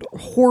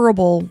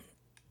horrible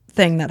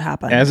thing that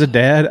happened. As a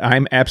dad,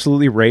 I'm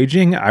absolutely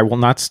raging. I will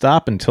not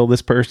stop until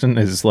this person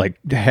is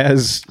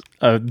has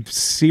a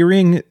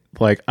searing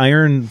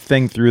iron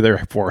thing through their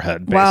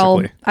forehead, basically.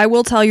 Well, I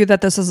will tell you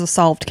that this is a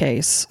solved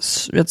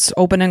case. It's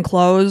open and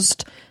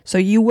closed, so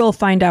you will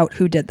find out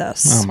who did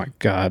this. Oh my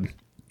God.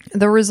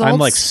 The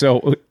results... I'm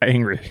so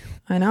angry.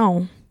 I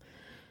know.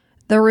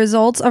 The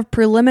results of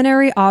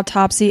preliminary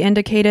autopsy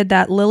indicated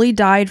that Lily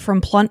died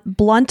from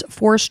blunt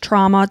force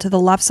trauma to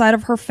the left side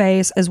of her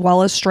face as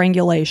well as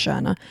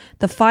strangulation.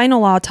 The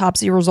final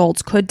autopsy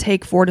results could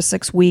take 4 to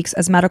 6 weeks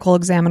as medical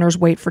examiners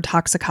wait for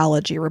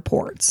toxicology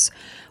reports.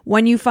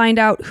 When you find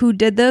out who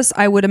did this,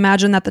 I would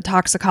imagine that the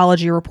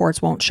toxicology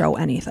reports won't show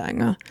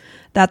anything.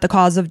 That the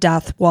cause of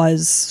death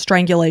was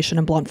strangulation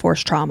and blunt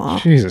force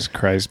trauma. Jesus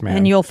Christ, man.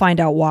 And you'll find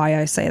out why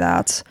I say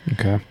that.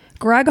 Okay.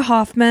 Greg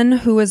Hoffman,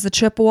 who is the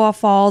Chippewa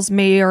Falls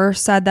mayor,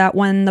 said that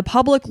when the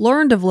public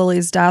learned of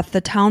Lily's death,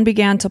 the town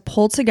began to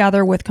pull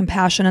together with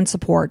compassion and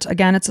support.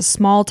 Again, it's a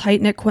small,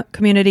 tight-knit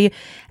community.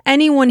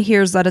 Anyone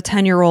hears that a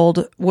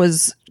 10-year-old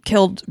was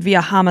killed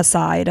via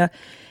homicide,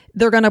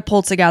 they're going to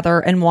pull together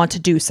and want to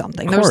do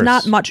something. There's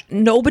not much.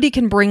 Nobody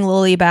can bring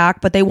Lily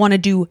back, but they want to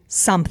do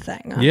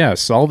something. Yeah,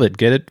 solve it.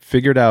 Get it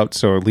figured out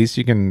so at least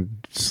you can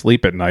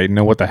sleep at night and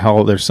know what the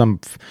hell. There's some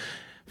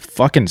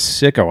fucking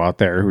sicko out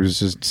there who's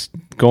just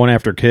going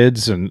after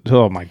kids and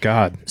oh my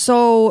God.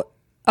 So,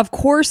 of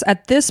course,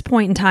 at this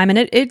point in time, and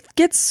it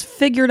gets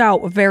figured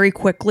out very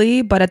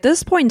quickly, but at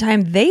this point in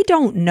time, they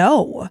don't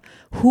know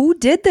who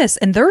did this,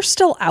 and they're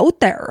still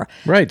out there.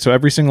 Right. So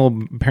every single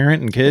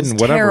parent and kid and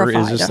whatever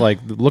terrified. is just like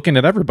looking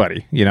at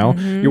everybody, you know?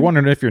 Mm-hmm. You're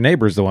wondering if your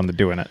neighbor's the one that's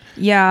doing it.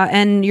 Yeah,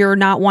 and you're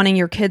not wanting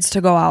your kids to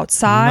go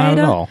outside. Not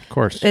at all, of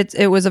course.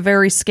 It was a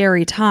very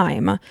scary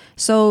time.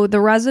 So the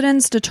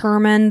residents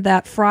determined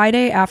that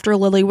Friday after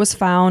Lily was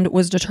found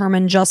was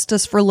determined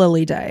Justice for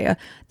Lily Day.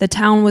 The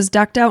town was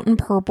decked out in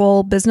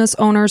purple. Business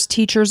owners,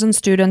 teachers, and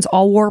students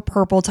all wore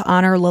purple to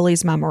honor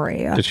Lily's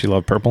memory. Did she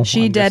love purple?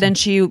 She did, and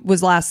she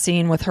was last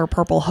seen with her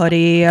purple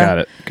hoodie. Got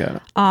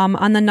it.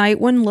 On the night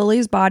when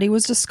Lily's body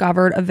was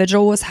discovered, a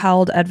vigil was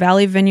held at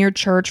Valley Vineyard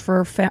Church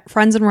for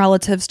friends and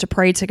relatives to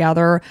pray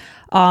together.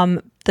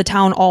 The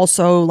town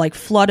also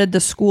flooded the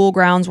school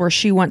grounds where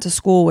she went to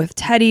school with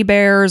teddy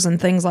bears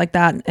and things like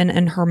that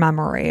in her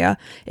memory.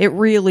 It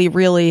really,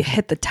 really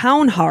hit the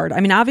town hard. I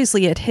mean,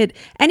 obviously it hit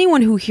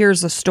anyone who hears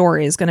the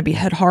story is going to be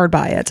hit hard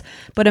by it.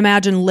 But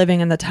imagine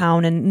living in the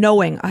town and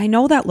knowing, I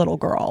know that little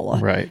girl.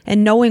 Right.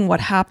 And knowing what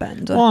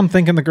happened. Well, I'm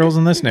thinking the girls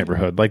in this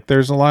neighborhood.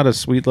 There's a lot of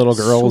sweet little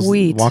girls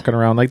walking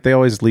around. They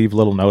always leave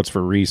little notes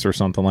for Reese or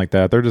something like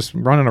that. They're just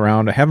running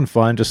around, having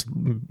fun, just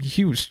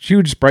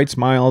huge bright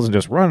smiles and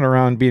just running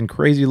around being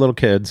crazy little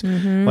kids.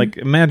 Mm-hmm.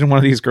 Imagine one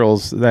of these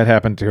girls that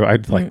happened to.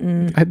 I'd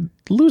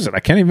lose it. I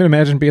can't even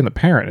imagine being the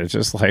parent. It's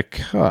just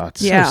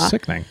so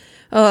sickening.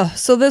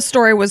 So this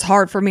story was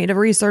hard for me to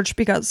research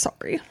because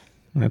sorry.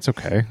 That's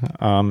okay.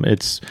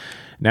 It's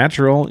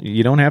natural.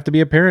 You don't have to be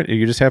a parent.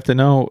 You just have to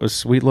know a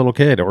sweet little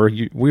kid. Or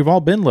we've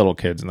all been little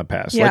kids in the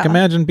past. Yeah.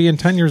 Imagine being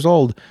 10 years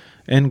old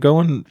and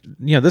going,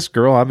 this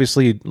girl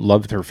obviously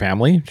loved her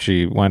family.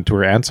 She went to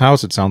her aunt's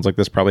house. It sounds like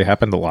this probably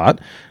happened a lot.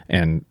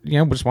 And,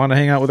 just wanted to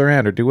hang out with her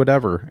aunt or do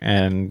whatever.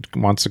 And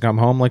wants to come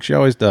home like she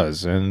always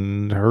does.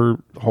 And her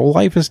whole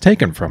life is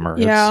taken from her.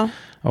 Yeah.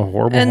 It's a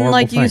horrible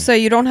you say,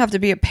 you don't have to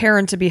be a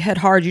parent to be hit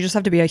hard. You just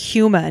have to be a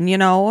human,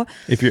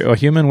 If you're a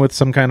human with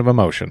some kind of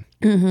emotion.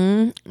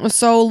 Mm-hmm.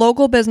 So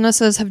local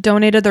businesses have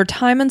donated their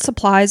time and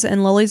supplies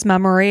in Lily's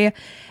memory.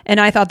 And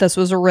I thought this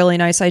was a really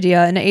nice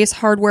idea. And Ace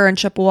Hardware in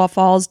Chippewa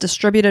Falls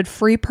distributed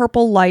free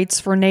purple lights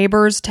for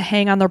neighbors to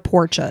hang on their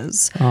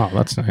porches. Oh,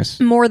 that's nice.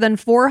 More than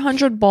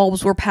 400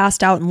 bulbs were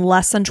passed out in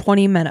less than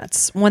 20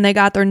 minutes. When they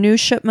got their new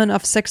shipment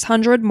of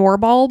 600 more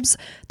bulbs,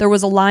 there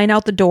was a line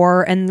out the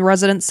door, and the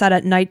residents said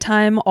at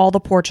nighttime, all the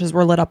porches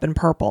were lit up in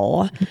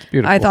purple. That's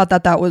beautiful. I thought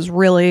that was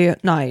really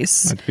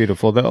nice. That's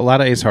beautiful. A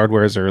lot of Ace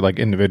Hardwares are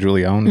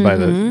individually owned by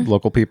the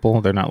local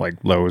people. They're not like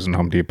Lowe's and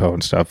Home Depot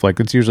and stuff.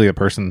 It's usually a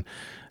person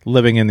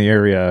living in the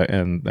area,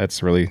 and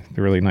that's really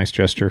nice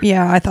gesture.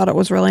 Yeah, I thought it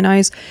was really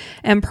nice.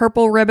 And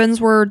purple ribbons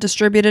were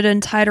distributed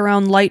and tied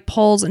around light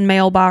poles and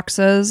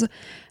mailboxes.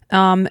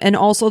 And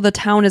also the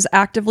town is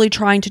actively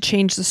trying to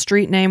change the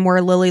street name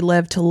where Lily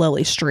lived to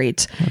Lily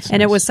Street. That's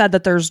nice. It was said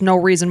that there's no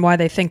reason why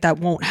they think that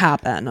won't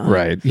happen.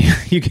 Right.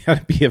 You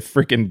gotta be a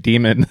freaking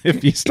demon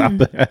if you stop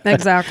that.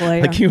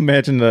 Exactly. You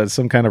imagine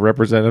some kind of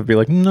representative be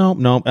like,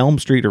 no, Elm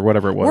Street or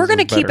whatever it was. We're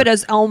going to keep it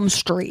as Elm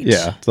Street.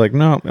 Yeah. It's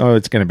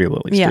it's going to be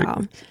Lily Street.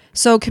 Yeah.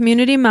 So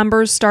community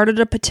members started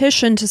a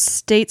petition to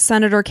State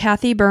Senator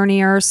Kathy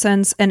Bernier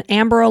since an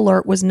Amber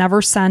Alert was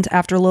never sent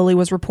after Lily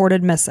was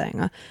reported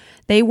missing.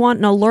 They want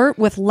an alert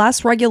with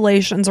less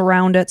regulations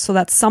around it so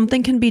that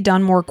something can be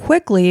done more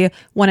quickly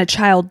when a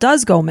child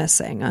does go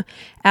missing.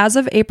 As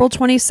of April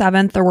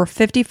 27th, there were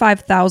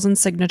 55,000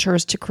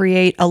 signatures to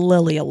create a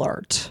Lily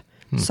alert.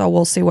 So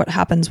we'll see what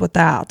happens with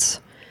that.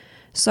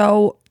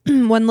 So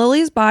when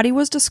Lily's body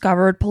was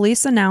discovered,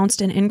 police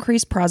announced an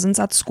increased presence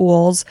at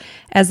schools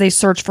as they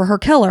searched for her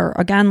killer.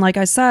 Again, like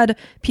I said,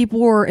 people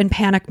were in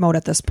panic mode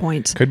at this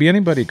point. Could be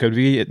anybody. Could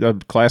be a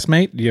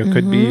classmate.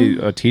 Could be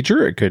a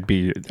teacher. It could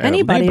be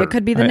anybody. Neighbor. It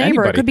could be the neighbor.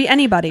 Anybody. It could be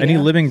anybody. Any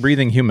living,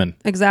 breathing human.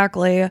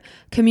 Exactly.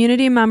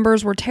 Community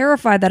members were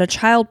terrified that a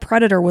child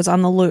predator was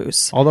on the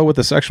loose. Although with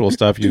the sexual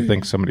stuff, you'd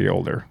think somebody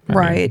older.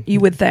 Right. You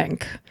would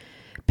think.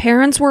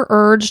 Parents were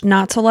urged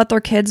not to let their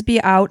kids be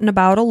out and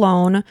about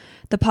alone.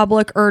 The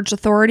public urged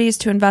authorities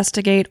to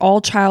investigate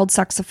all child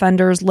sex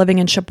offenders living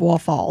in Chippewa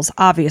Falls.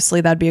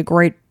 Obviously, that'd be a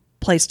great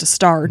place to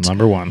start.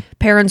 Number one.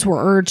 Parents were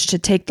urged to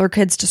take their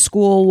kids to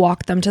school,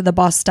 walk them to the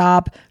bus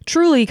stop,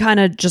 truly kind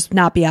of just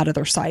not be out of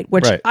their sight,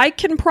 which Right. I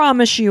can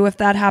promise you if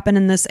that happened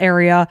in this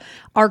area,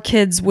 our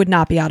kids would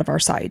not be out of our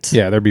sight.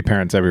 Yeah, there'd be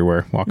parents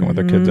everywhere walking with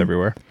their kids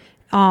everywhere.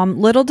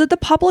 Little did the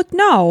public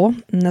know,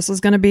 and this is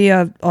going to be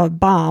a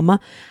bomb,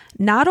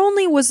 not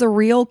only was the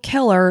real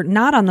killer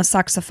not on the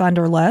sex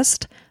offender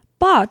list,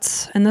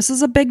 but, and this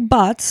is a big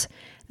but,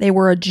 they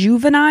were a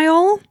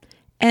juvenile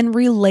and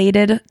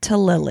related to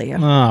Lily.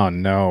 Oh,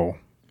 no.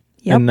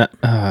 Yep. And,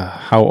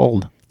 how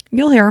old?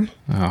 You'll hear.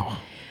 Oh.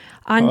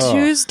 On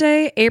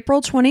Tuesday,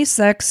 April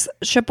 26th,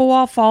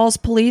 Chippewa Falls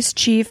Police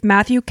Chief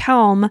Matthew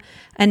Kelm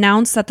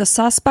announced that the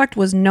suspect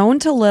was known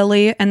to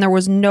Lily and there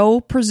was no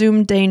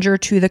presumed danger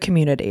to the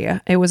community.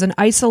 It was an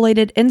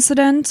isolated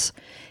incident.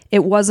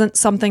 It wasn't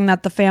something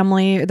that the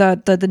family,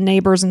 the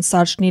neighbors and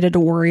such needed to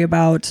worry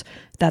about,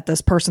 that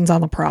this person's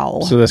on the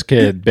prowl. So this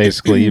kid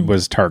basically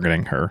was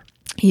targeting her.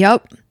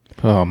 Yep.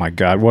 Oh, my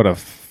God. What a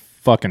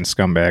fucking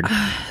scumbag.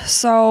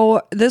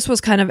 So this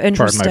was kind of Pardon my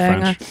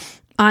interesting. French.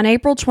 On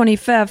April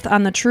 25th,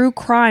 on the True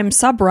Crime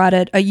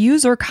subreddit, a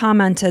user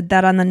commented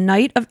that on the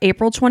night of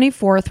April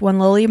 24th, when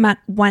Lily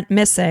went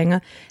missing,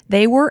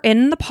 they were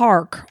in the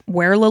park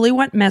where Lily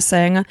went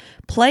missing,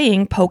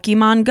 playing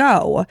Pokemon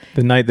Go.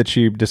 The night that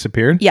she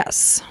disappeared?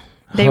 Yes.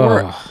 They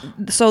were.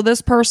 So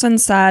this person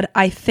said,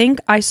 I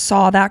think I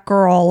saw that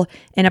girl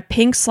in a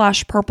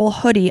pink/purple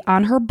hoodie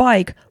on her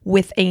bike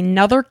with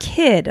another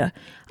kid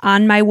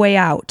on my way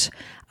out.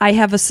 I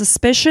have a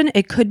suspicion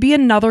it could be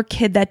another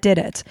kid that did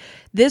it.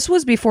 This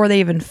was before they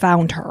even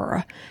found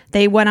her.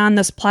 They went on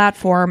this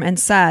platform and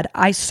said,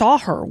 I saw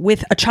her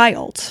with a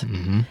child.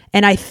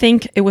 And I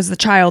think it was the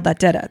child that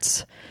did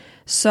it.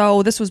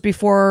 So this was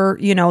before,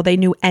 they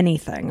knew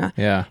anything.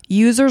 Yeah.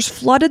 Users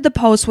flooded the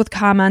post with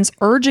comments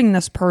urging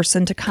this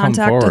person to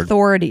contact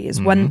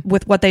authorities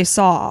with what they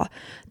saw.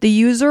 The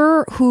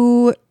user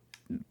who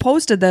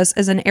posted this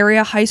as an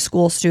area high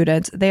school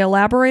student. They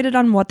elaborated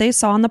on what they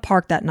saw in the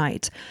park that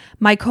night.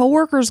 My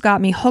coworkers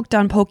got me hooked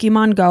on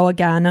Pokemon Go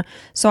again,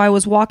 so I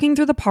was walking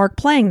through the park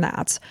playing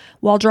that.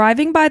 While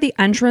driving by the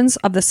entrance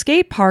of the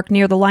skate park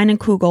near the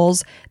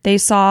Leinenkugels, they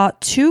saw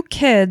two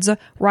kids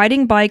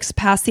riding bikes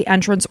past the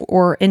entrance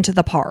or into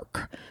the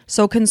park.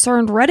 So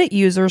concerned Reddit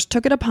users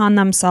took it upon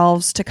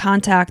themselves to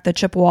contact the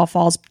Chippewa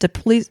Falls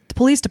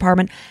police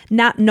department,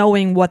 not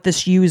knowing what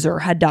this user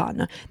had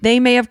done. They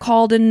may have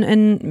called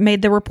and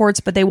made the reports,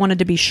 but they wanted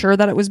to be sure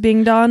that it was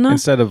being done.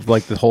 Instead of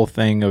like the whole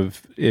thing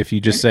of if you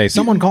just say,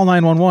 someone call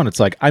 911, it's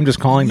like, I'm just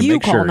calling to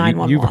make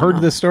sure. You've heard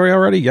this story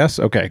already? Yes?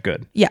 Okay,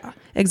 good. Yeah,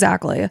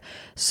 exactly.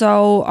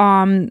 So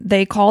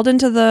they called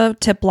into the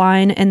tip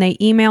line and they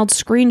emailed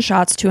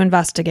screenshots to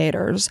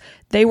investigators.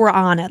 They were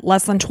on it.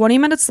 Less than 20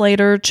 minutes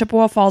later,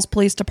 Chippewa Falls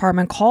Police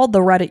Department called the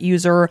Reddit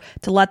user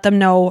to let them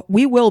know,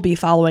 we will be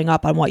following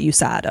up on what you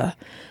said.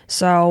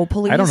 So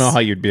police... I don't know how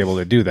you'd be able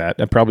to do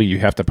that. Probably you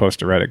have to post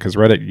to Reddit because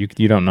Reddit,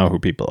 you don't know who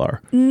people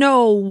are.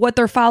 No, what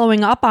they're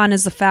following up on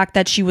is the fact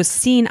that she was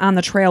seen on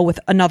the trail with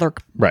another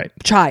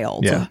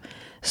child. Yeah.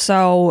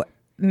 So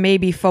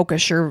maybe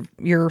focus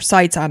your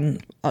sights on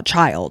a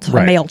child,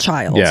 a male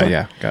child.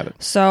 Yeah, got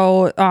it.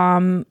 So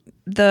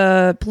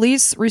the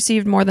police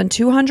received more than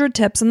 200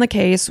 tips in the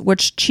case,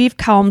 which Chief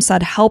Kelm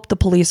said helped the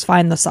police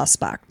find the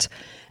suspect.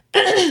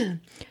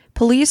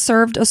 Police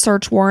served a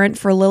search warrant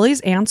for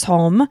Lily's aunt's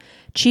home.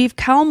 Chief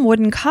Kelm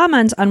wouldn't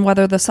comment on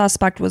whether the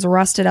suspect was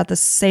arrested at the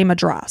same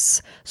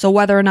address. So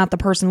whether or not the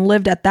person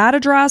lived at that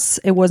address,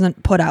 it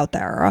wasn't put out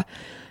there.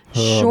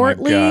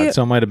 Shortly, my God.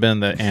 So it might have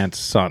been the aunt's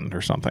son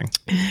or something.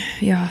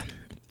 Yeah.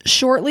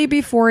 Shortly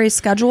before a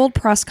scheduled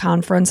press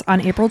conference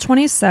on April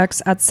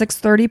 26 at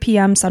 6:30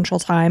 p.m. Central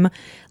Time,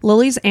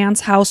 Lily's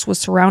aunt's house was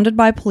surrounded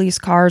by police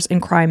cars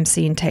and crime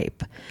scene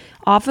tape.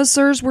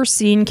 Officers were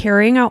seen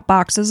carrying out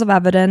boxes of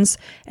evidence,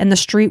 and the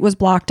street was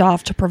blocked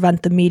off to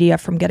prevent the media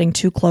from getting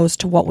too close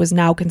to what was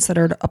now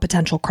considered a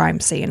potential crime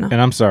scene. And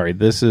I'm sorry,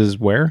 this is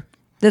where?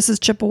 This is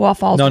Chippewa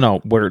Falls. No,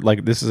 where,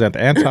 like, this is at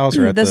the aunt's house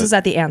or at This is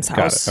at the aunt's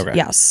house. Got it. Okay.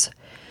 Yes.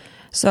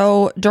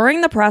 So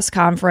during the press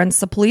conference,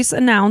 the police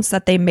announced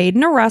that they made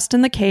an arrest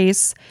in the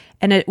case,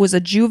 and it was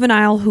a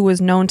juvenile who was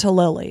known to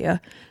Lily.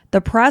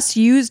 The press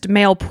used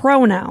male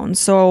pronouns,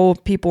 so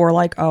people were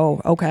like,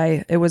 oh,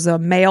 okay, it was a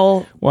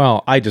male.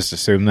 Well, I just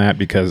assume that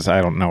because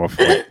I don't know if,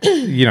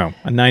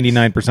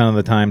 99% of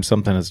the time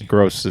something as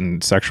gross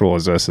and sexual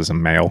as this is a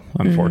male,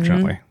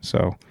 unfortunately.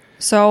 So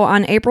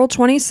on April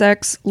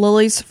 26,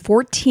 Lily's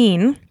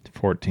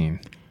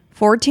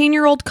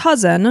 14-year-old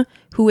cousin,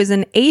 who is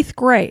in 8th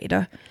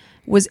grade,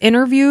 was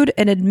interviewed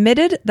and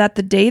admitted that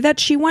the day that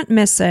she went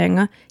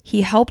missing,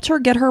 he helped her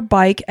get her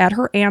bike at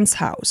her aunt's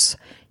house.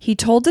 He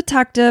told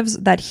detectives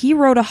that he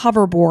rode a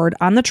hoverboard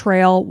on the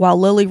trail while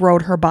Lily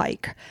rode her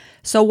bike.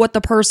 So what the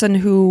person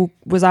who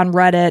was on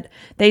Reddit,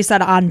 they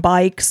said on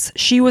bikes,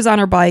 she was on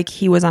her bike,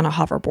 he was on a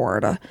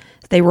hoverboard.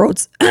 They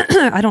rode,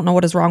 I don't know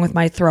what is wrong with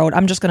my throat.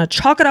 I'm just going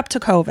to chalk it up to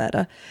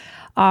COVID.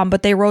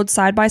 But they rode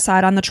side by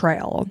side on the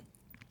trail.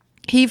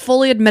 He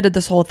fully admitted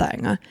this whole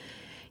thing.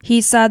 He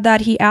said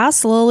that he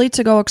asked Lily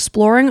to go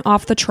exploring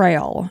off the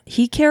trail.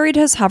 He carried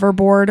his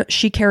hoverboard.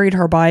 She carried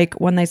her bike.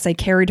 When they say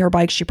carried her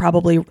bike, she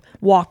probably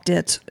walked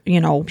it,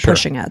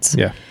 pushing it.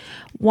 Yeah.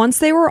 Once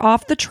they were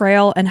off the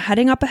trail and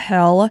heading up a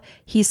hill,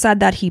 he said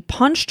that he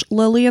punched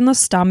Lily in the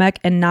stomach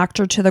and knocked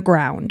her to the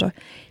ground.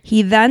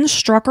 He then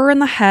struck her in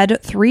the head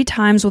 3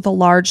 times with a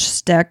large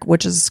stick,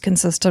 which is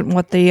consistent with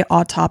what the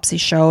autopsy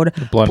showed.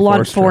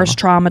 Blunt force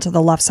trauma to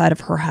the left side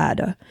of her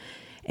head.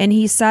 And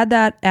he said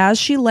that as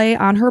she lay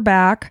on her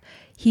back,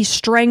 he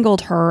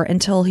strangled her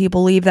until he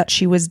believed that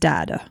she was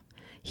dead.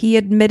 He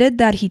admitted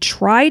that he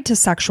tried to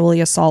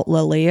sexually assault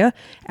Lily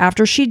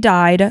after she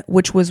died,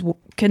 which was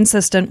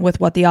consistent with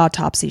what the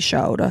autopsy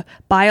showed.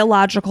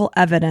 Biological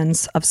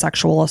evidence of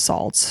sexual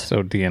assaults.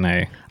 So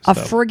DNA. A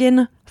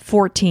friggin'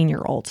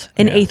 14-year-old,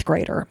 an 8th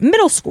grader,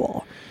 middle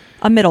school,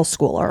 a middle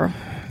schooler.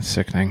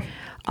 Sickening.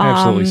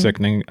 Absolutely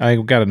sickening. I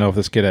got to know if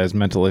this kid has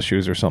mental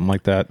issues or something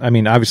like that. I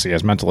mean, obviously he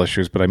has mental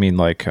issues, but I mean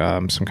like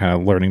some kind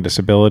of learning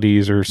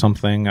disabilities or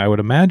something, I would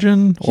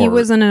imagine. He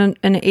was in an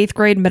 8th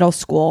grade middle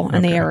school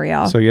in the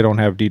area. So you don't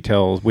have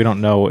details. We don't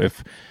know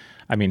if,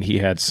 he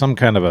had some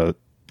kind of a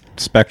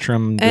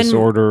spectrum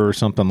disorder or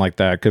something like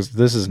that, because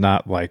this is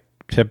not like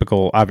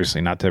obviously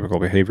not typical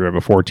behavior of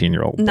a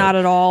 14-year-old. Not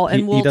at all.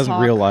 And he doesn't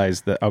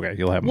realize that. Okay,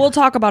 you'll have more. We'll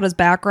talk about his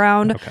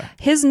background. Okay.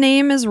 His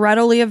name is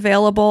readily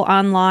available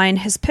online.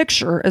 His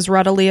picture is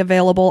readily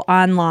available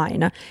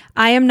online.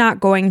 I am not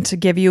going to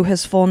give you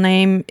his full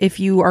name. If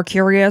you are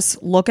curious,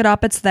 look it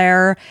up. It's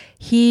there.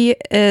 He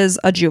is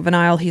a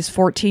juvenile. He's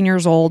 14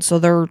 years old, so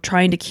they're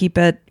trying to keep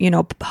it,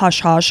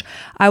 hush hush.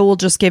 I will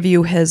just give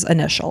you his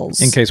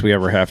initials in case we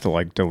ever have to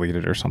like delete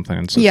it or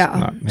something.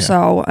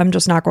 So I'm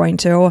just not going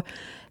to.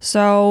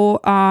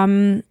 So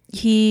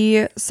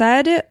he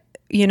said,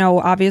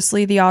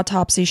 obviously the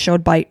autopsy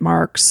showed bite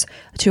marks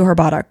to her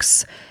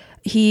buttocks.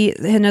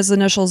 And his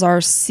initials are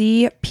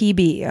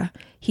CPB.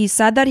 He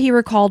said that he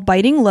recalled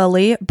biting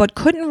Lily, but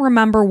couldn't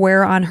remember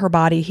where on her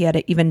body he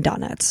had even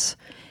done it.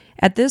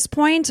 At this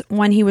point,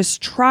 when he was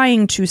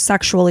trying to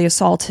sexually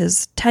assault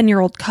his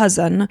 10-year-old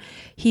cousin,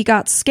 he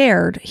got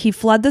scared. He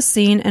fled the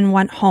scene and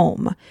went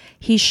home.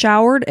 He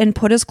showered and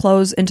put his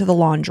clothes into the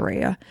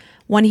laundry.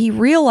 When he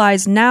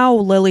realized now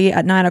Lily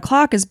at 9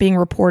 o'clock is being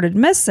reported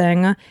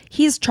missing,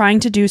 he's trying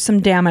to do some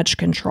damage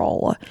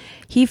control.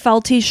 He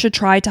felt he should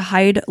try to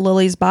hide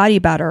Lily's body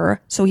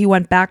better, so he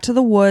went back to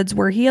the woods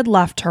where he had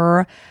left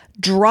her,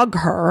 drug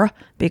her,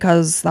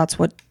 because that's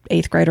what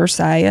 8th graders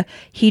say.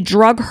 He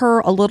drug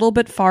her a little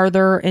bit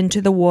farther into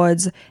the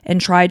woods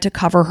and tried to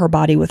cover her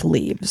body with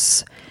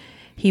leaves.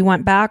 He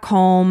went back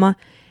home.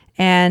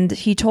 And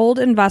he told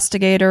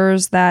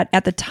investigators that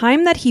at the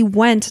time that he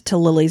went to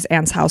Lily's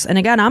aunt's house, and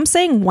again, I'm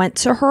saying went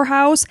to her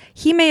house,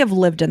 he may have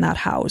lived in that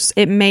house.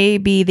 It may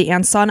be the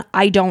aunt's son.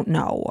 I don't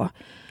know.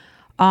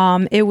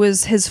 It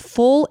was his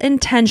full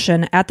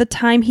intention at the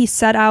time he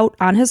set out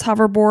on his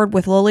hoverboard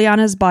with Lily on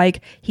his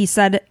bike. He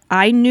said,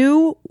 I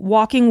knew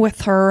walking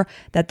with her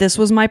that this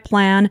was my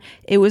plan.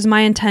 It was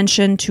my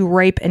intention to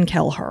rape and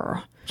kill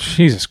her.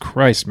 Jesus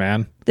Christ,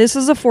 man. This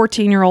is a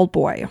 14-year-old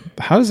boy.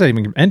 How does that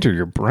even enter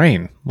your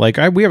brain? Like,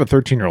 we have a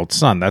 13-year-old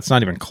son. That's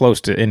not even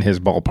close to in his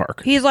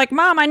ballpark. He's like,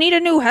 Mom, I need a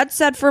new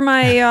headset for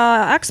my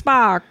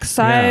Xbox.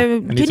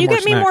 Can you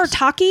get me more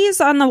Takis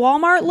on the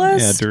Walmart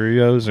list? Yeah,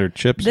 Doritos or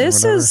chips.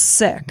 This is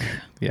sick.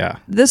 Yeah.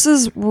 This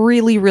is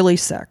really, really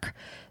sick.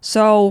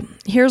 So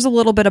here's a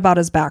little bit about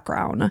his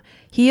background.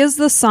 He is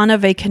the son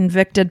of a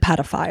convicted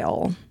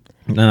pedophile.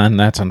 And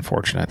that's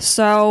unfortunate.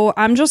 So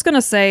I'm just going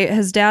to say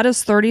his dad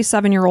is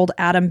 37-year-old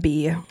Adam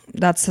B.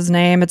 That's his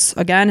name. It's,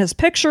 again, his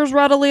picture's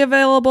readily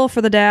available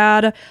for the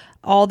dad.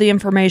 All the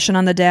information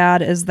on the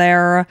dad is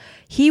there.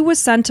 He was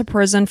sent to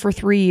prison for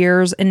 3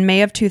 years in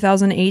May of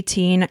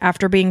 2018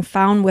 after being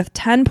found with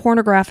 10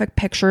 pornographic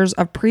pictures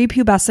of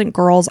prepubescent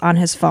girls on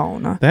his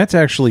phone. That's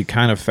actually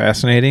kind of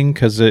fascinating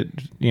because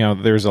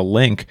there's a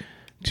link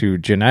to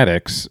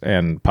genetics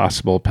and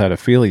possible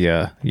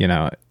pedophilia.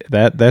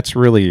 That's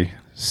really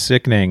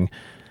sickening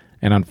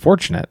and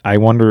unfortunate.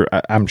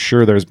 I'm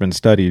sure there's been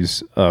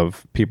studies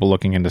of people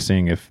looking into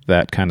seeing if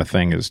that kind of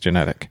thing is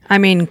genetic. I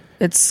mean,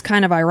 it's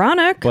kind of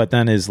ironic. But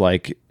then is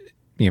like,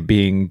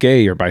 being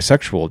gay or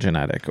bisexual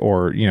genetic,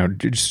 or,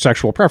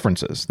 sexual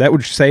preferences. That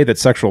would say that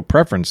sexual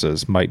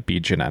preferences might be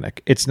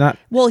genetic. It's not.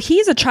 Well,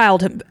 he's a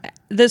child.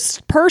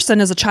 This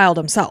person is a child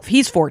himself.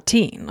 He's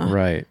 14.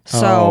 Right.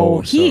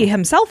 So he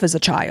himself is a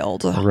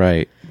child.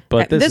 Right.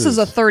 But this is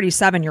a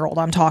 37-year-old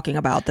I'm talking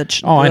about.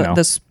 I know.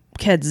 This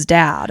kid's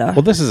dad.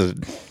 Well, this is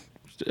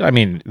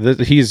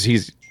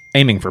he's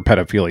aiming for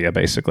pedophilia,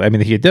 basically. I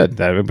mean, he did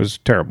that. It was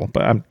terrible,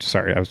 but I'm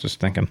sorry. I was just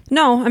thinking.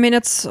 No, I mean,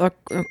 it's a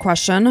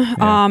question.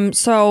 Yeah.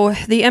 So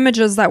the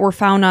images that were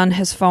found on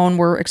his phone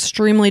were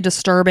extremely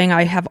disturbing.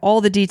 I have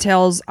all the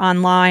details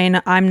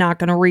online. I'm not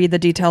going to read the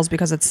details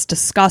because it's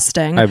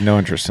disgusting. I have no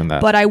interest in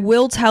that. But I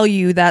will tell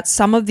you that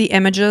some of the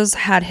images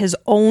had his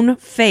own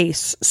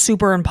face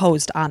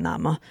superimposed on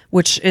them,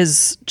 which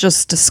is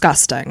just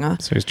disgusting.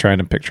 So he's trying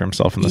to picture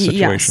himself in the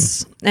situation.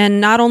 Yes.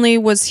 And not only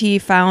was he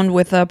found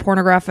with a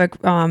pornographic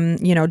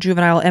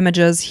juvenile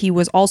images, he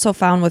was also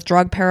found with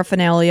drug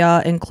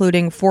paraphernalia,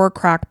 including 4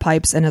 crack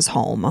pipes in his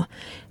home.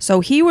 So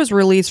he was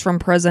released from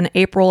prison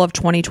April of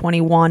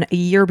 2021, a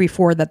year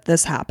before that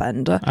this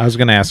happened. I was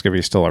going to ask if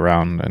he's still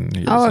around.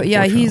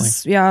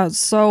 And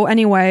So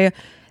anyway,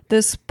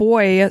 this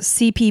boy,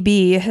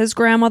 CPB, his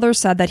grandmother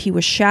said that he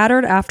was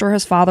shattered after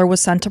his father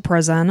was sent to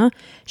prison.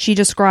 She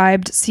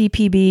described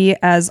CPB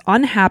as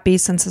unhappy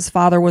since his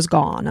father was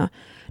gone.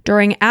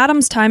 During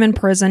Adam's time in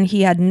prison,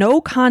 he had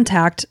no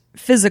contact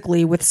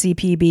physically with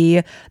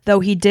CPB, though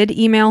he did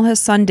email his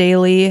son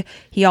daily.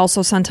 He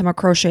also sent him a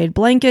crocheted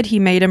blanket he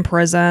made in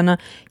prison.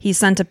 He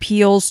sent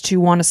appeals to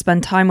want to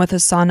spend time with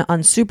his son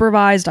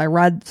unsupervised. I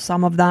read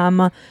some of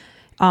them.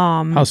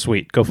 How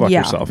sweet. Go fuck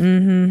yourself.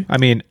 Mm-hmm. I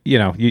mean,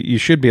 you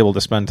should be able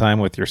to spend time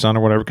with your son or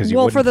whatever, because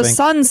for the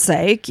son's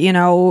sake,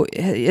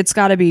 it's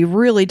got to be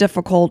really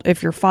difficult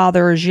if your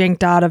father is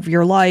yanked out of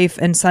your life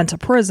and sent to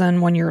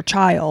prison when you're a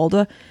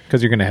child.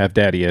 Because you're going to have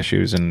daddy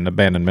issues and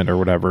abandonment or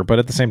whatever. But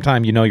at the same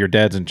time, your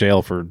dad's in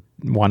jail for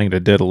wanting to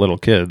diddle little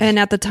kids. And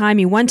at the time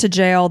he went to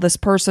jail, this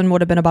person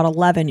would have been about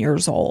 11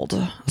 years old.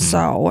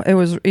 So it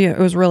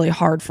was really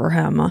hard for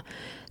him.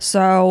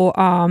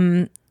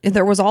 So,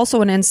 there was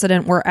also an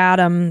incident where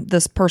Adam,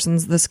 this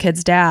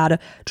kid's dad,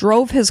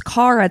 drove his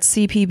car at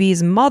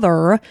CPB's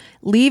mother,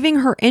 leaving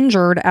her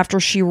injured after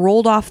she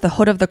rolled off the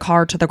hood of the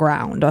car to the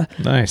ground.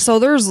 Nice. So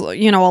there's, a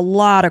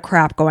lot of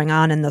crap going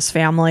on in this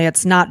family.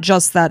 It's not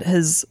just that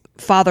his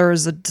father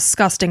is a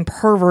disgusting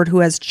pervert who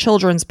has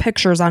children's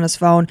pictures on his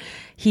phone.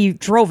 He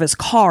drove his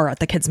car at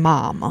the kid's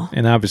mom.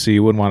 And obviously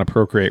you wouldn't want to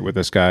procreate with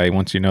this guy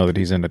once you know that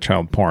he's into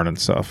child porn and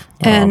stuff.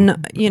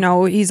 And,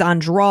 he's on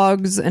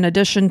drugs in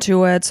addition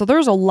to it. So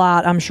there's a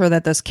lot, I'm sure,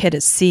 that this kid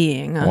is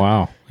seeing.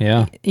 Wow.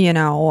 Yeah.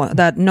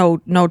 That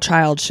no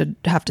child should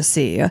have to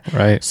see.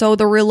 Right. So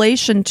the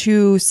relation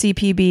to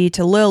CPB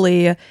to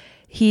Lily,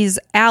 he's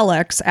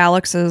Alex.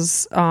 Alex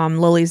is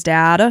Lily's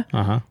dad.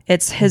 Uh-huh.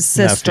 It's his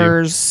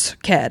sister's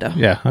kid.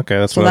 Yeah, okay,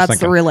 that's what I was thinking. So that's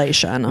the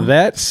relation.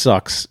 That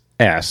sucks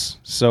ass.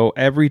 So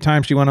every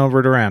time she went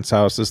over to her aunt's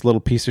house, this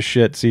little piece of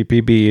shit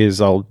CPB is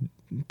all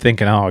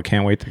thinking, oh, I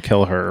can't wait to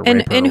kill her.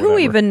 And who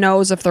even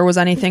knows if there was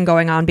anything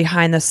going on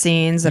behind the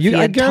scenes, if he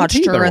had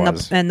touched her in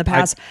the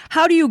past.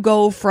 How do you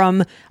go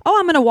from,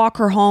 I'm going to walk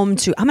her home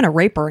to, I'm going to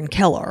rape her and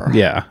kill her?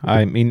 Yeah.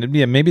 I mean,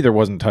 maybe there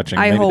wasn't touching.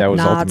 I maybe hope that was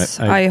not. Ultimate.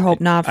 I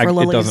hope not for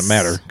Lily's. It doesn't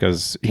matter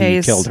because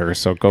he killed her.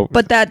 So go.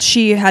 But that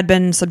she had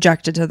been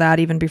subjected to that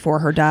even before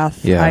her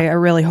death. Yeah. I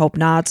really hope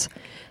not.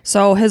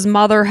 So his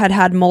mother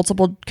had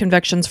multiple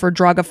convictions for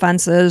drug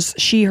offenses.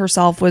 She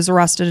herself was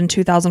arrested in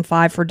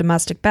 2005 for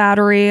domestic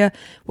battery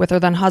with her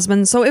then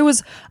husband. So it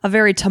was a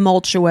very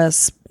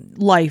tumultuous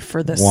life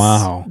for this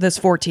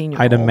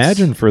 14-year-old. I'd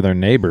imagine for their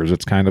neighbors,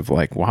 it's kind of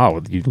like,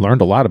 wow, you learned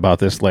a lot about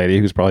this lady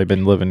who's probably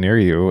been living near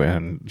you,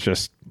 and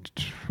just,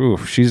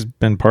 she's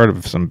been part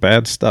of some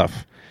bad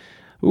stuff.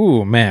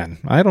 Ooh, man,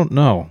 I don't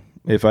know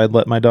if I'd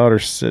let my daughter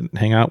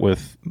hang out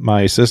with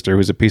my sister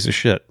who's a piece of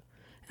shit.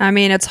 I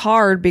mean, it's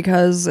hard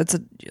because it's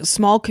a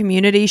small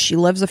community. She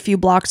lives a few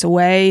blocks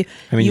away.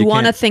 I mean, you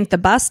want to think the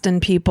best in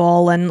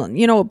people. And,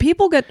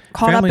 people get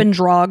caught up in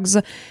drugs.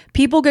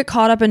 People get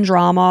caught up in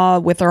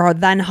drama with her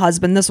then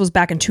husband. This was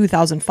back in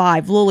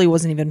 2005. Lily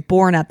wasn't even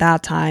born at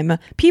that time.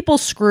 People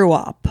screw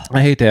up.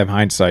 I hate to have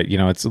hindsight.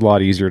 It's a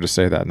lot easier to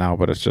say that now,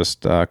 but it's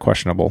just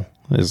questionable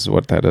is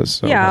what that is.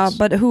 So yeah,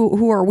 but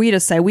who are we to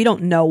say? We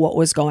don't know what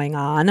was going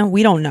on.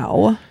 We don't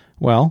know.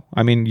 Well,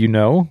 I mean,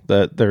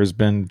 that there's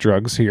been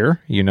drugs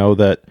here.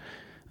 That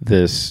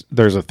there's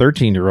a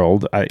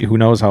 13-year-old who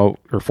knows how,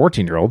 or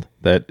 14-year-old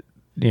that,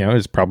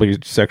 is probably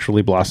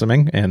sexually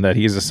blossoming, and that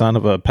he's the son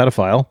of a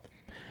pedophile.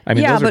 I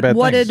mean, those are bad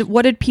things.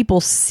 What did people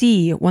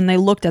see when they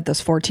looked at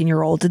this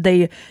 14-year-old? Did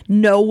they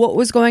know what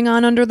was going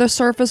on under the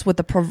surface with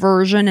the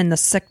perversion and the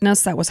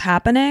sickness that was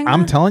happening?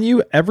 I'm telling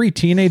you, every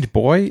teenage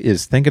boy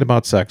is thinking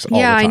about sex all the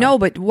time. Yeah, I know,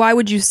 but why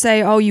would you say,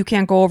 you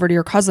can't go over to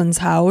your cousin's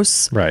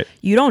house? Right.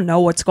 You don't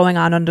know what's going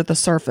on under the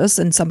surface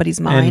in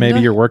somebody's mind. And maybe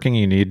you're working,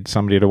 you need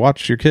somebody to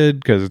watch your kid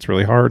because it's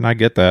really hard, and I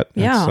get that.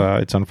 Yeah.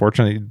 It's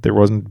unfortunate there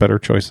wasn't better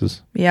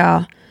choices.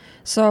 Yeah.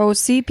 So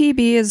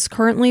CPB is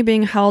currently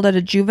being held at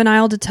a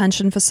juvenile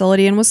detention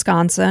facility in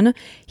Wisconsin.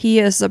 He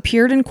has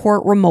appeared in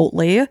court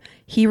remotely.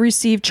 He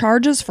received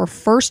charges for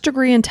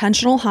first-degree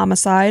intentional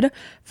homicide,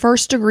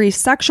 first-degree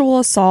sexual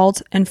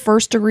assault, and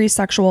first-degree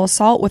sexual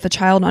assault with a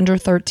child under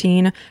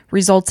 13,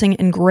 resulting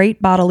in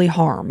great bodily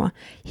harm.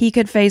 He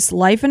could face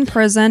life in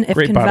prison if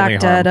Great bodily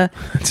convicted.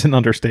 harm. It's an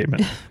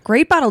understatement.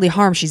 Great bodily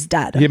harm, she's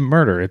dead. Yeah,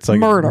 murder. It's like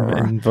Murder.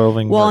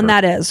 involving Well, murder. and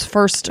that is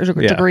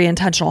first-degree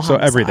intentional So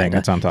homicide. everything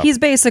that's on top. He's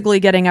basically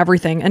getting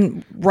everything,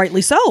 and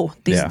rightly so.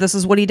 Yeah. This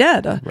is what he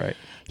did. Right.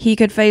 He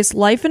could face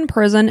life in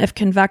prison if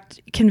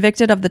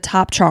convicted of the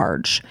top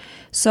charge.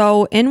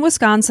 So in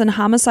Wisconsin,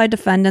 homicide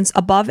defendants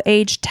above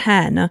age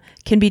 10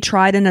 can be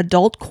tried in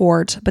adult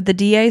court, but the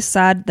DA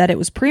said that it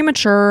was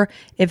premature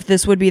if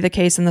this would be the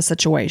case in the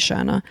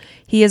situation.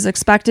 He is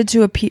expected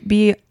to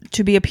be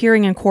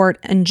appearing in court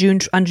on June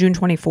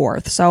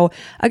 24th. So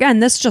again,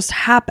 this just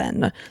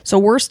happened. So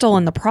we're still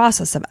in the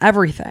process of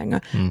everything.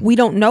 We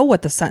don't know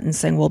what the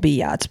sentencing will be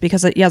yet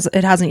because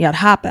it hasn't yet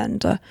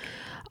happened.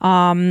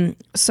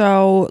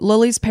 So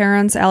Lily's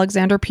parents,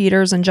 Alexander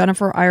Peters and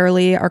Jennifer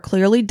Irely, are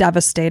clearly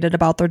devastated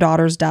about their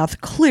daughter's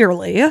death.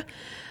 Clearly.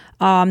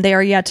 They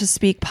are yet to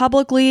speak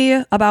publicly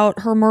about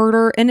her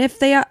murder. And if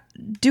they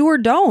do or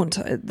don't,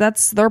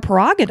 that's their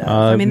prerogative.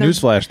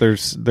 Newsflash,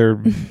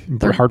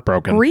 they're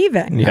heartbroken.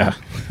 Grieving. Yeah.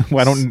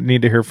 Well, I don't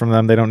need to hear from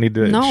them. They don't need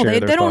to share their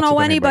they don't thoughts know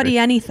with anybody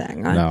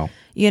anything. No.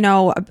 You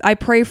know, I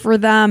pray for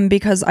them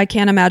because I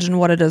can't imagine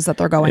what it is that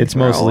they're going through. It's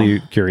mostly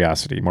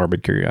curiosity,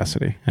 morbid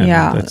curiosity. And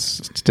Yeah. it's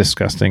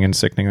disgusting and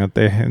sickening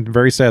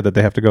very sad that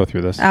they have to go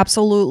through this.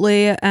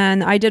 Absolutely.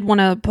 And I did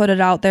want to put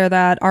it out there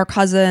that our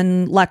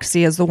cousin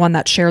Lexi is the one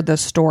that shared this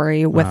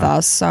story with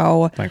us.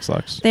 So Thanks,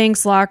 Lex.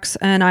 thanks, Lex.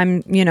 And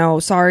I'm,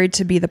 sorry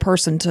to be the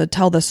person to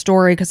tell this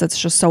story because it's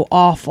just so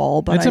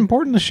awful. But It's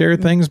important to share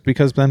things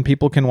because then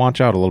people can watch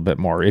out a little bit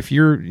more. If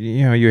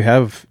you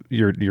have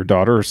your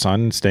daughter or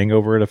son staying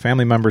over at a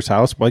family member's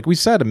house, like we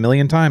said a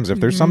million times, if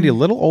there's somebody a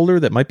little older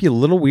that might be a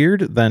little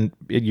weird, then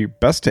you're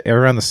best to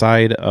err on the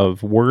side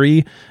of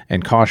worry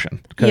and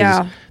caution.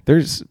 Because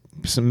there's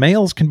some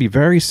males can be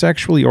very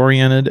sexually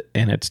oriented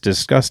and it's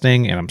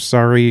disgusting, and I'm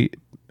sorry,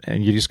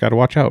 and you just got to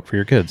watch out for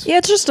your kids. Yeah,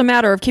 it's just a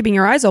matter of keeping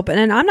your eyes open.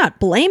 And I'm not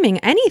blaming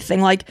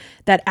anything like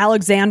that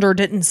Alexander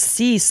didn't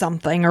see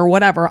something or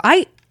whatever.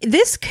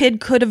 This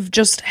kid could have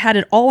just had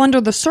it all under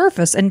the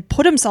surface and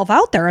put himself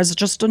out there as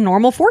just a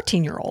normal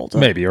 14-year-old.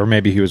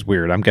 Maybe he was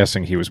weird. I'm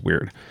guessing he was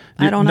weird.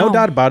 I don't know. No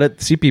doubt about it.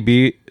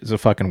 CPB is a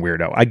fucking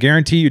weirdo. I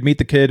guarantee you'd meet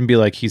the kid and be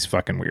like, he's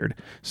fucking weird.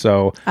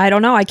 So I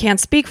don't know. I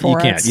can't speak for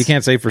it. You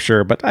can't say for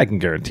sure, but I can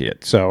guarantee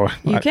it. So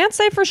you can't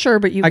say for sure,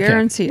 but you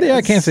guarantee it. Yeah,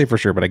 I can't say for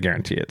sure, but I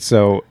guarantee it.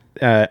 So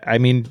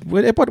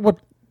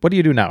what do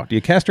you do now? Do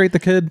you castrate the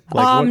kid?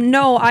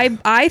 No,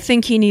 I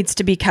think he needs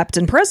to be kept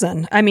in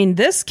prison. I mean,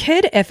 this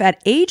kid, if at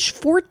age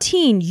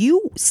 14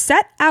 you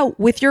set out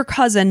with your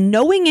cousin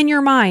knowing in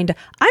your mind,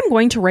 I'm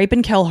going to rape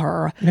and kill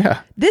her.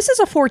 Yeah. This is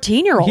a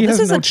 14-year-old. This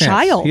is a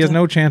child. He has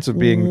no chance of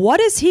being... What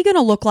is he going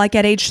to look like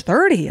at age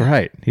 30?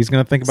 Right. He's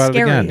going to think about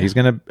Scary. it again. He's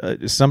going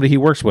to... somebody he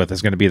works with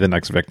is going to be the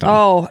next victim.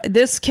 Oh,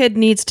 this kid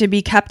needs to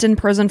be kept in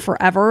prison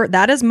forever.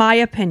 That is my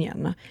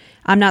opinion.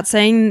 I'm not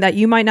saying that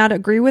you might not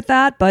agree with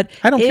that, but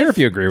I don't care if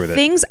you agree with it.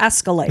 Things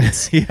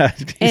escalate. Yeah.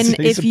 And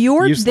if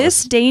you're useless.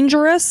 this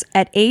dangerous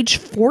at age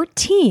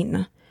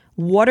 14,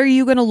 what are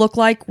you going to look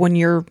like when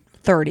you're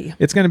 30?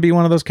 It's going to be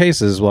one of those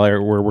cases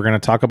where we're going to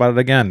talk about it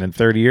again in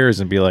 30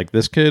 years and be like,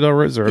 this kid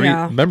already...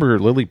 Remember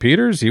Lily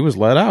Peters? He was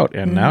let out,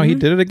 and now he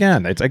did it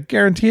again. I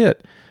guarantee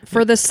it.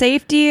 For the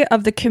safety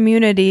of the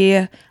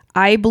community,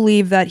 I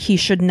believe that he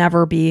should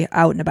never be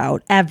out and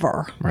about,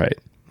 ever. Right.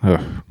 Ugh,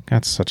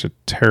 that's such a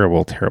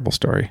terrible, terrible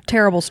story.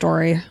 Terrible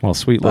story. Well,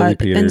 sweet Lily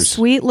Peters. In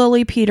sweet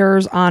Lily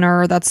Peters'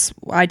 honor,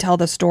 I tell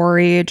the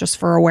story just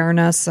for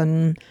awareness.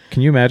 And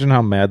can you imagine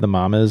how mad the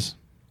mom is?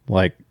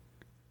 Like,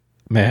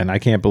 man, I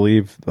can't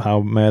believe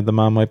how mad the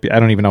mom might be. I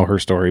don't even know her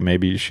story.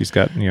 Maybe she's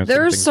got,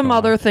 there's some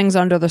other things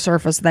under the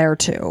surface there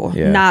too.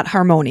 Yeah. Not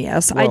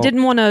harmonious. I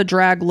didn't want to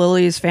drag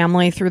Lily's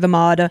family through the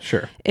mud.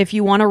 Sure. If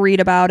you want to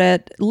read about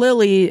it,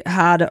 Lily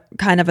had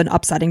kind of an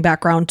upsetting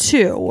background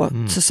too,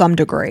 to some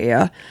degree.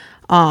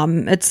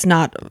 It's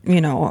not,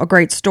 a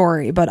great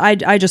story, but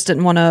I just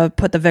didn't want to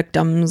put the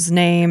victim's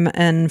name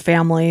and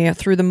family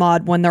through the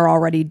mud when they're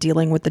already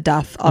dealing with the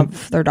death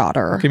of their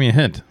daughter. Give me a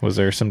hint. Was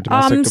there some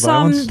domestic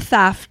some violence?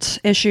 theft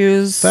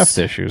issues. Theft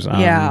issues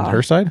on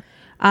her side?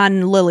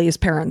 On Lily's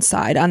parents'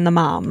 side, on the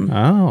mom.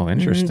 Oh,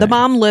 interesting. The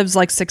mom lives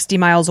like 60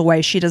 miles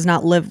away. She does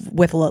not live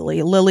with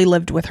Lily. Lily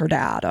lived with her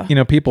dad.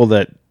 People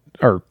that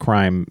are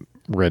crime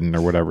ridden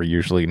or whatever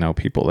usually know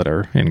people that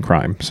are in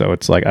crime, so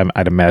it's like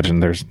I'd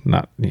imagine there's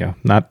not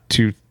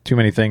too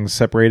many things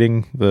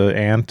separating the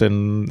aunt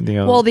and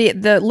well,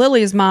 the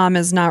Lily's mom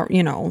is not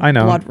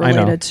blood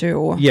related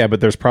to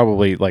but there's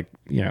probably I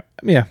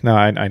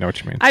know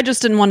what you mean. I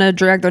just didn't want to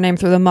drag their name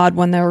through the mud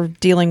when they're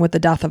dealing with the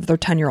death of their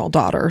 10-year-old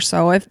daughter.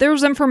 So if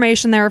there's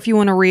information there, if you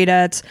want to read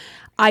it,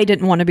 I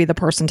didn't want to be the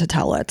person to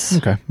tell it.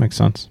 Okay, makes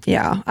sense.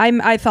 Yeah,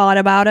 I thought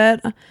about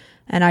it.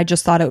 And I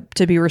just thought it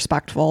to be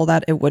respectful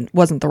that it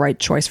wasn't the right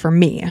choice for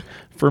me.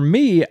 For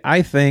me,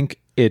 I think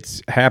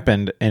it's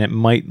happened, and it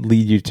might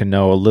lead you to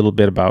know a little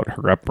bit about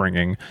her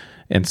upbringing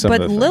and some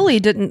But of the Lily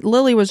didn't.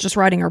 Lily was just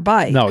riding her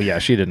bike. No, yeah,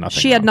 she did nothing.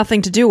 She had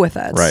nothing to do with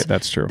it. Right,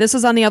 that's true. This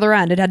is on the other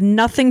end. It had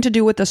nothing to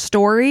do with the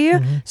story,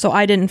 so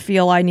I didn't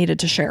feel I needed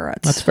to share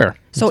it. That's fair.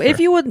 So if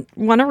you would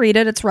want to read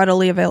it, it's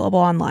readily available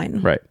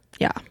online. Right.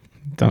 Yeah.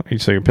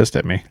 So you're pissed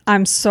at me.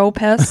 I'm so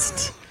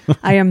pissed.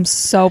 I am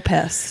so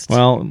pissed.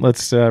 Well,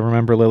 let's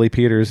remember Lily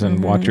Peters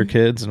and watch your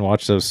kids and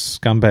watch those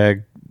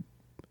scumbag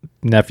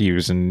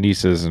nephews and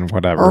nieces and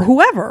whatever. Or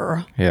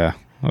whoever. Yeah.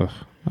 Ugh.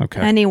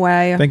 Okay.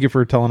 Anyway. Thank you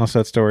for telling us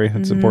that story.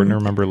 It's important to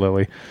remember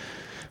Lily.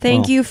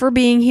 Thank you for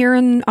being here,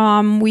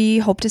 and we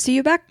hope to see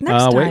you back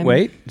next time.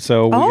 Wait.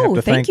 So we have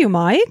to thank you,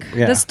 Mike.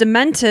 Yeah. This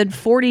demented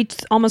 40,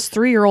 almost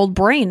 3-year-old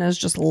brain is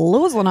just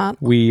losing it.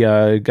 We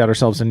got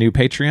ourselves a new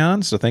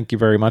Patreon, so thank you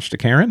very much to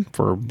Karen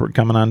for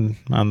coming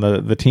on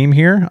the team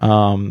here.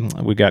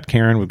 We got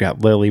Karen, we've got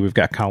Lily, we've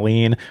got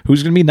Colleen.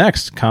 Who's going to be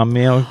next?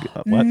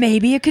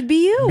 Maybe it could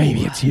be you.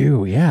 Maybe it's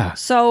you, yeah.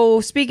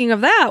 So speaking of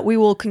that, we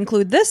will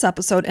conclude this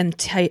episode and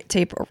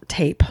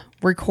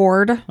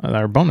record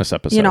Our bonus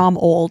episode. You know, I'm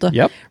old.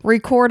 Yep.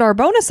 Record our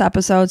bonus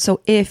episode. So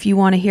if you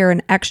want to hear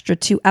an extra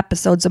 2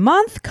 episodes a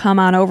month, come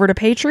on over to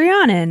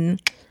Patreon and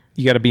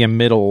you got to be a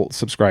middle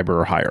subscriber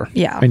or higher.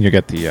 Yeah. And you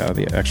get the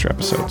extra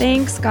episodes.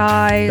 Thanks,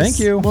 guys. Thank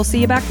you. We'll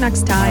see you back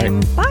next time.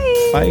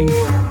 Bye.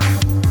 Bye.